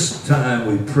first time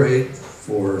we prayed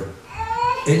for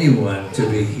anyone to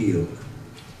be healed.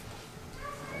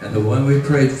 And the one we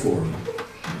prayed for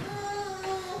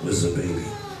was a baby.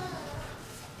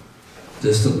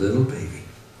 Just a little baby.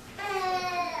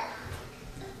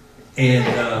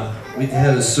 And we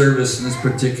had a service in this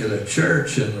particular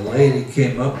church, and the lady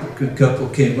came up, a couple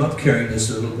came up carrying this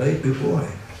little baby boy.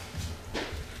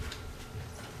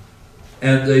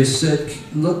 And they said,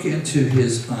 look into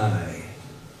his eye.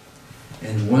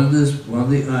 And one of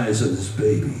the eyes of this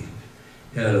baby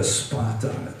had a spot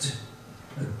on it,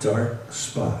 a dark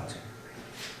spot.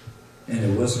 And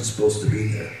it wasn't supposed to be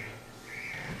there.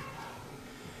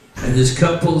 And this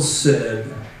couple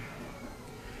said,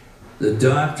 the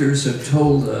doctors have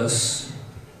told us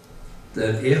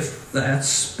that if that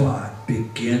spot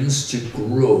begins to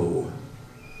grow,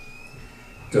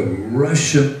 to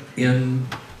rush him in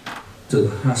to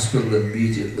the hospital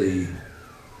immediately,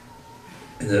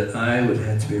 and that eye would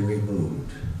have to be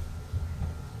removed,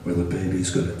 or the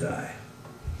baby's going to die.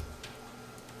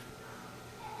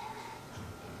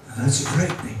 Now, that's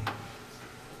frightening.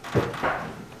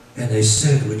 And they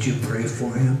said, would you pray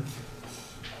for him?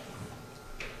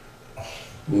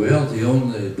 Well,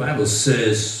 the Bible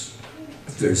says,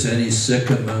 if there's any sick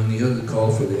among you, they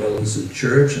call for the elders of the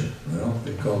church, and well,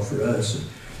 they called for us.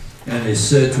 And they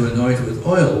said to anoint with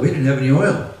oil. We didn't have any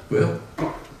oil. Well,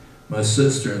 my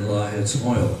sister-in-law had some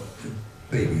oil,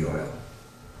 baby oil.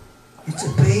 It's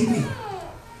a baby.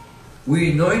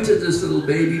 We anointed this little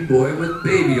baby boy with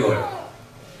baby oil.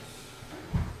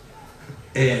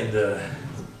 And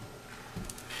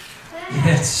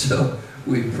so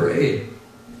we prayed.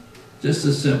 Just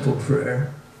a simple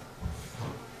prayer.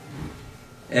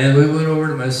 And we went over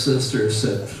to my sister's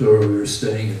where we were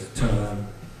staying at the time.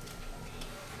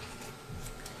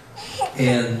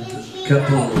 And a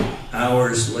couple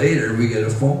hours later, we get a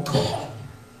phone call.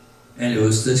 And it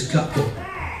was this couple.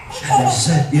 And they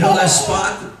said, you know that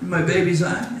spot in my baby's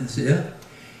eye? I said, yeah.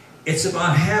 It's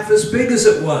about half as big as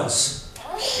it was.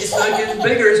 It's not getting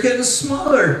bigger, it's getting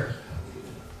smaller.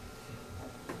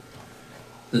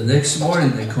 The next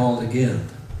morning, they called again.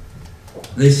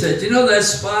 They said, do you know that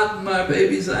spot in my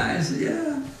baby's eye? I said,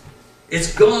 yeah.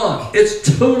 It's gone.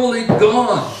 It's totally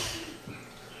gone.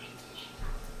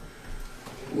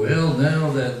 Well,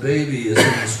 now that baby is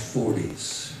in his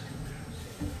 40s.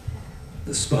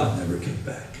 The spot never came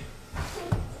back.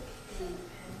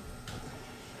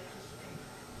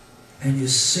 And you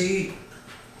see,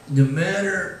 no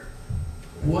matter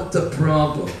what the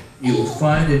problem you will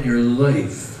find in your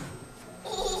life,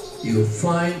 you will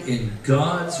find in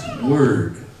God's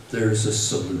Word there's a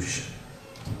solution.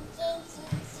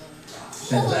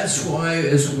 And that's why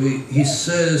he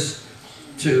says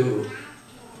to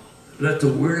let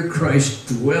the Word of Christ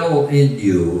dwell in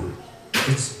you.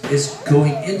 It's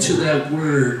going into that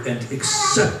Word and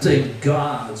accepting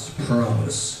God's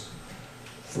promise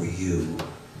for you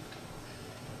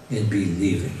and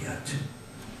believing it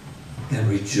and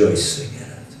rejoicing in it.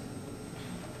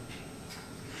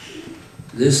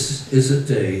 This is a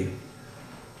day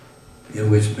in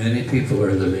which many people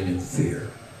are living in fear.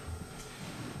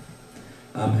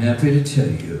 I'm happy to tell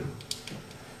you,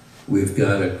 we've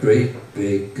got a great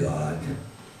big God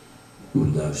who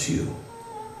loves you.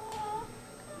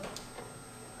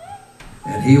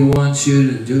 And he wants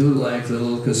you to do like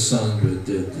little Cassandra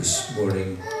did this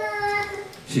morning.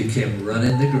 She came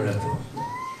running to Grandpa,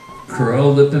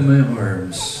 curled up in my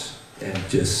arms, and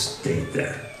just stayed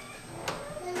there.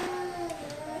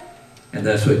 And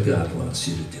that's what God wants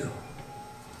you to do.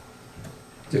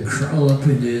 To curl up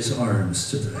into his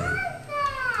arms today.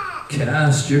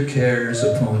 Cast your cares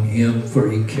upon him,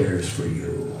 for he cares for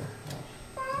you.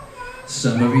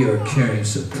 Some of you are carrying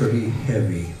some pretty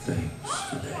heavy things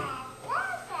today.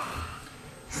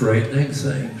 Frightening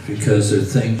things, because they're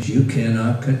things you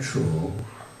cannot control.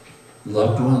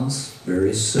 Loved ones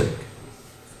very sick.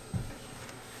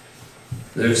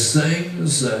 There's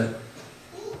things that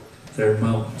they're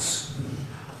mountains,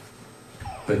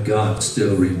 but God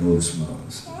still removes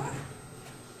mountains today.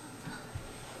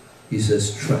 He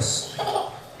says, trust me.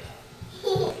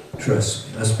 Trust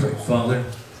me. Let's pray. Father,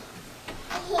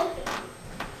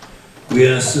 we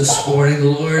ask this morning,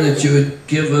 Lord, that you would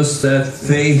give us that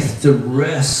faith to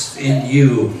rest in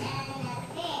you.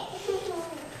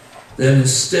 That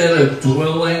instead of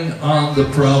dwelling on the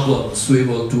problems, we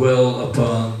will dwell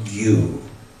upon you.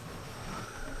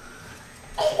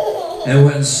 And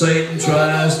when Satan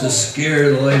tries to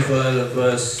scare the life out of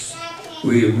us,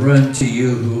 we run to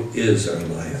you who is our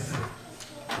life.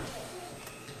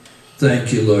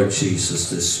 Thank you, Lord Jesus,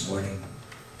 this morning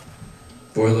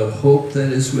for the hope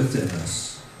that is within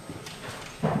us,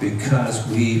 because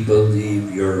we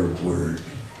believe your word.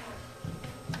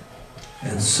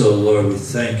 And so, Lord, we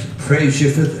thank and praise you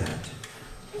for that.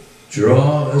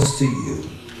 Draw us to you,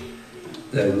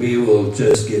 that we will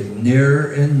just get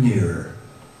nearer and nearer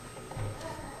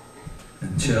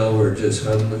until we're just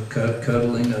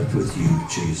cuddling up with you,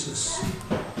 Jesus.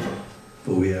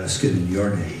 But we ask it in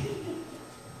your name.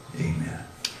 Amen.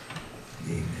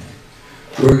 Amen.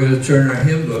 We're going to turn our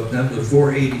hymn book now to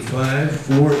 485.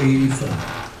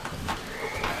 485.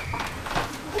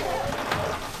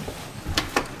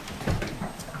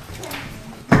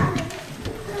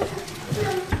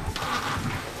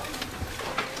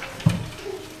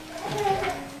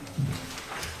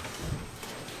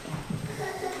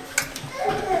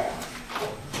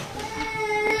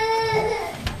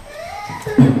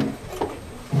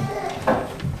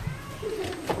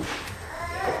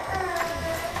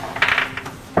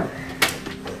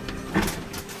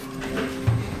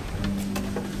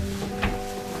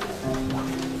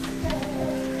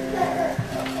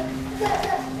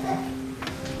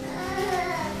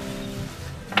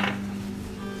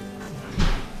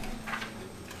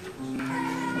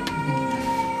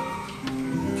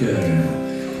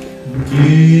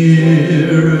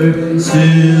 Nearer,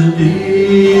 still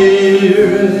nearer,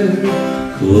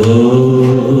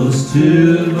 close to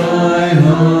my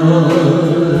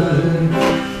heart.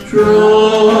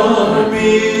 Draw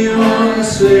me on,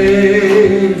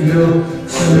 Savior,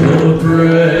 so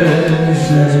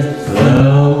precious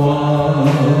thou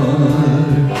art.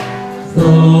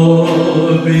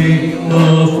 Throw me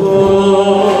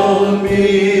upon me,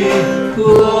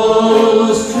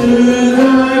 close to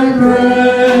thy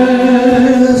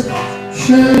breast.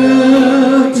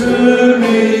 Shelter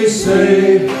me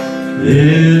safe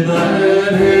in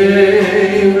that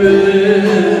haven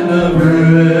of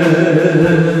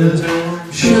rest.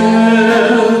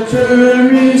 Shelter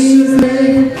me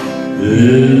safe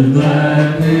in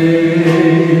that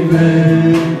haven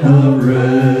of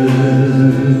rest.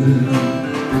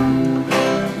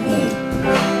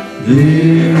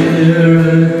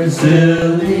 Nearer,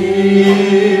 still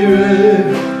nearer,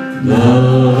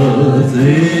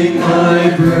 nothing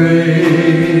I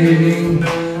bring,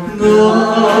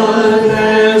 not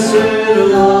as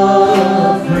an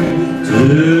offering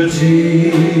to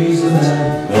Jesus,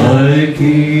 my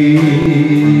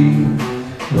King.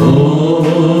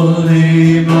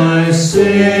 Only my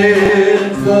sinful,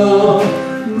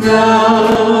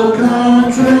 now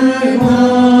contrite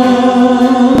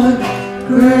heart,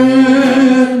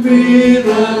 grant me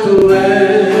the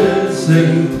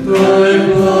cleansing thy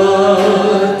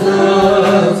blood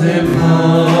doth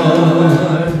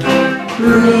impart.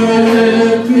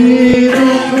 Grant me the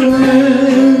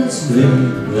cleansing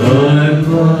thy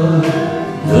blood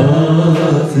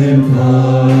doth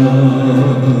impart.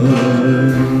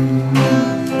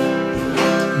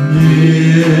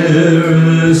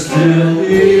 Nearer, still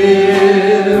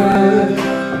nearer,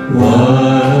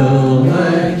 while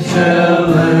light shall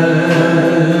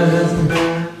last,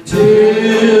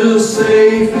 till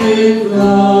safe in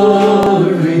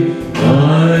glory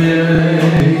my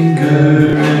anchor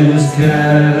is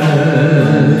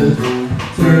cast.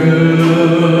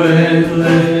 Through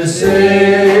endless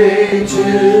ages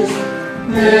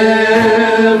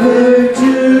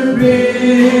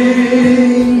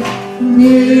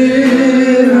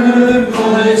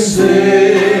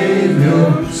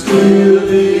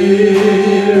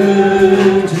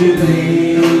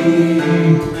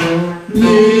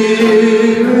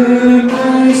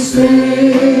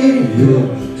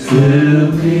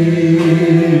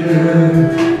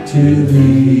nearer to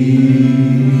thee.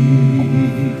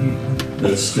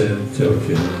 Let's stand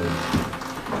token.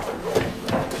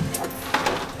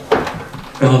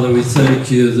 Father, we thank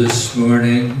you this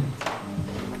morning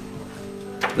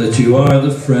that you are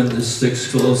the friend that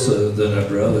sticks closer than a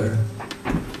brother.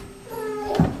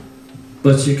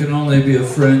 But you can only be a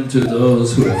friend to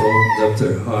those who have opened up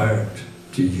their heart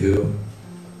to you.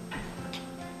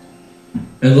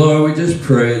 And Lord, we just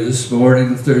pray this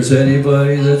morning if there's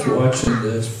anybody that's watching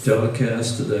this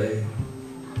telecast today,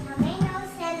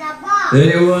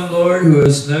 anyone, Lord, who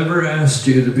has never asked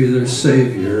you to be their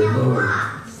Savior and Lord,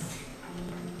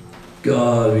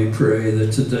 God, we pray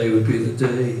that today would be the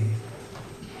day.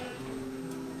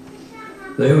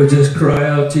 They would just cry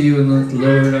out to you and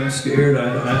Lord, I'm scared.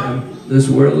 This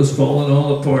world is falling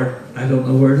all apart. I don't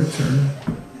know where to turn.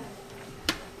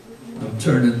 I'm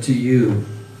turning to you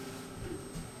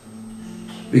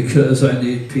because I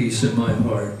need peace in my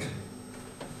heart.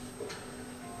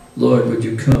 Lord, would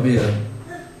you come in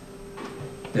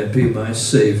and be my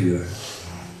Savior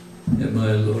and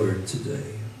my Lord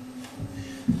today?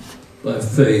 By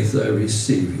faith, I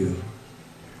receive you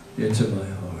into my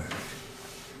heart.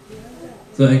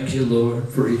 Thank you, Lord,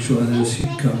 for each one who's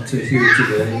come to here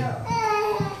today.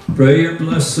 Pray your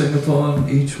blessing upon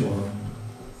each one.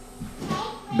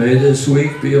 May this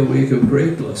week be a week of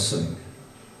great blessing,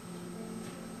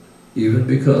 even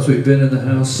because we've been in the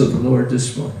house of the Lord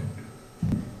this morning.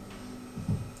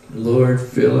 Lord,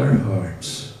 fill our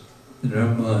hearts and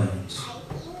our minds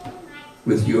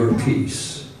with your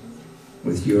peace,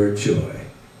 with your joy.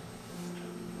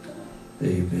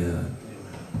 Amen. Amen.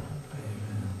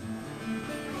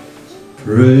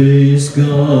 Praise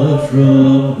God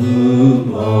from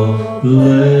whom all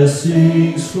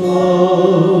blessings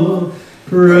flow.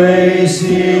 Praise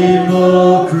him,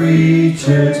 all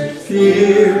creatures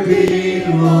here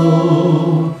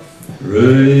below.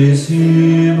 Praise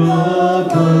him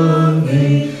above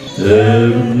the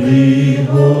heavenly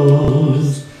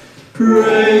host.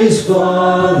 Praise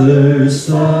Father,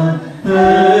 Son,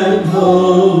 and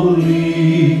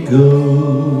Holy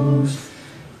Ghost.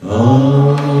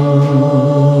 Amen.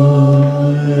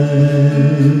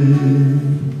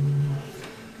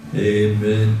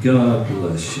 Amen. God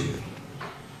bless you.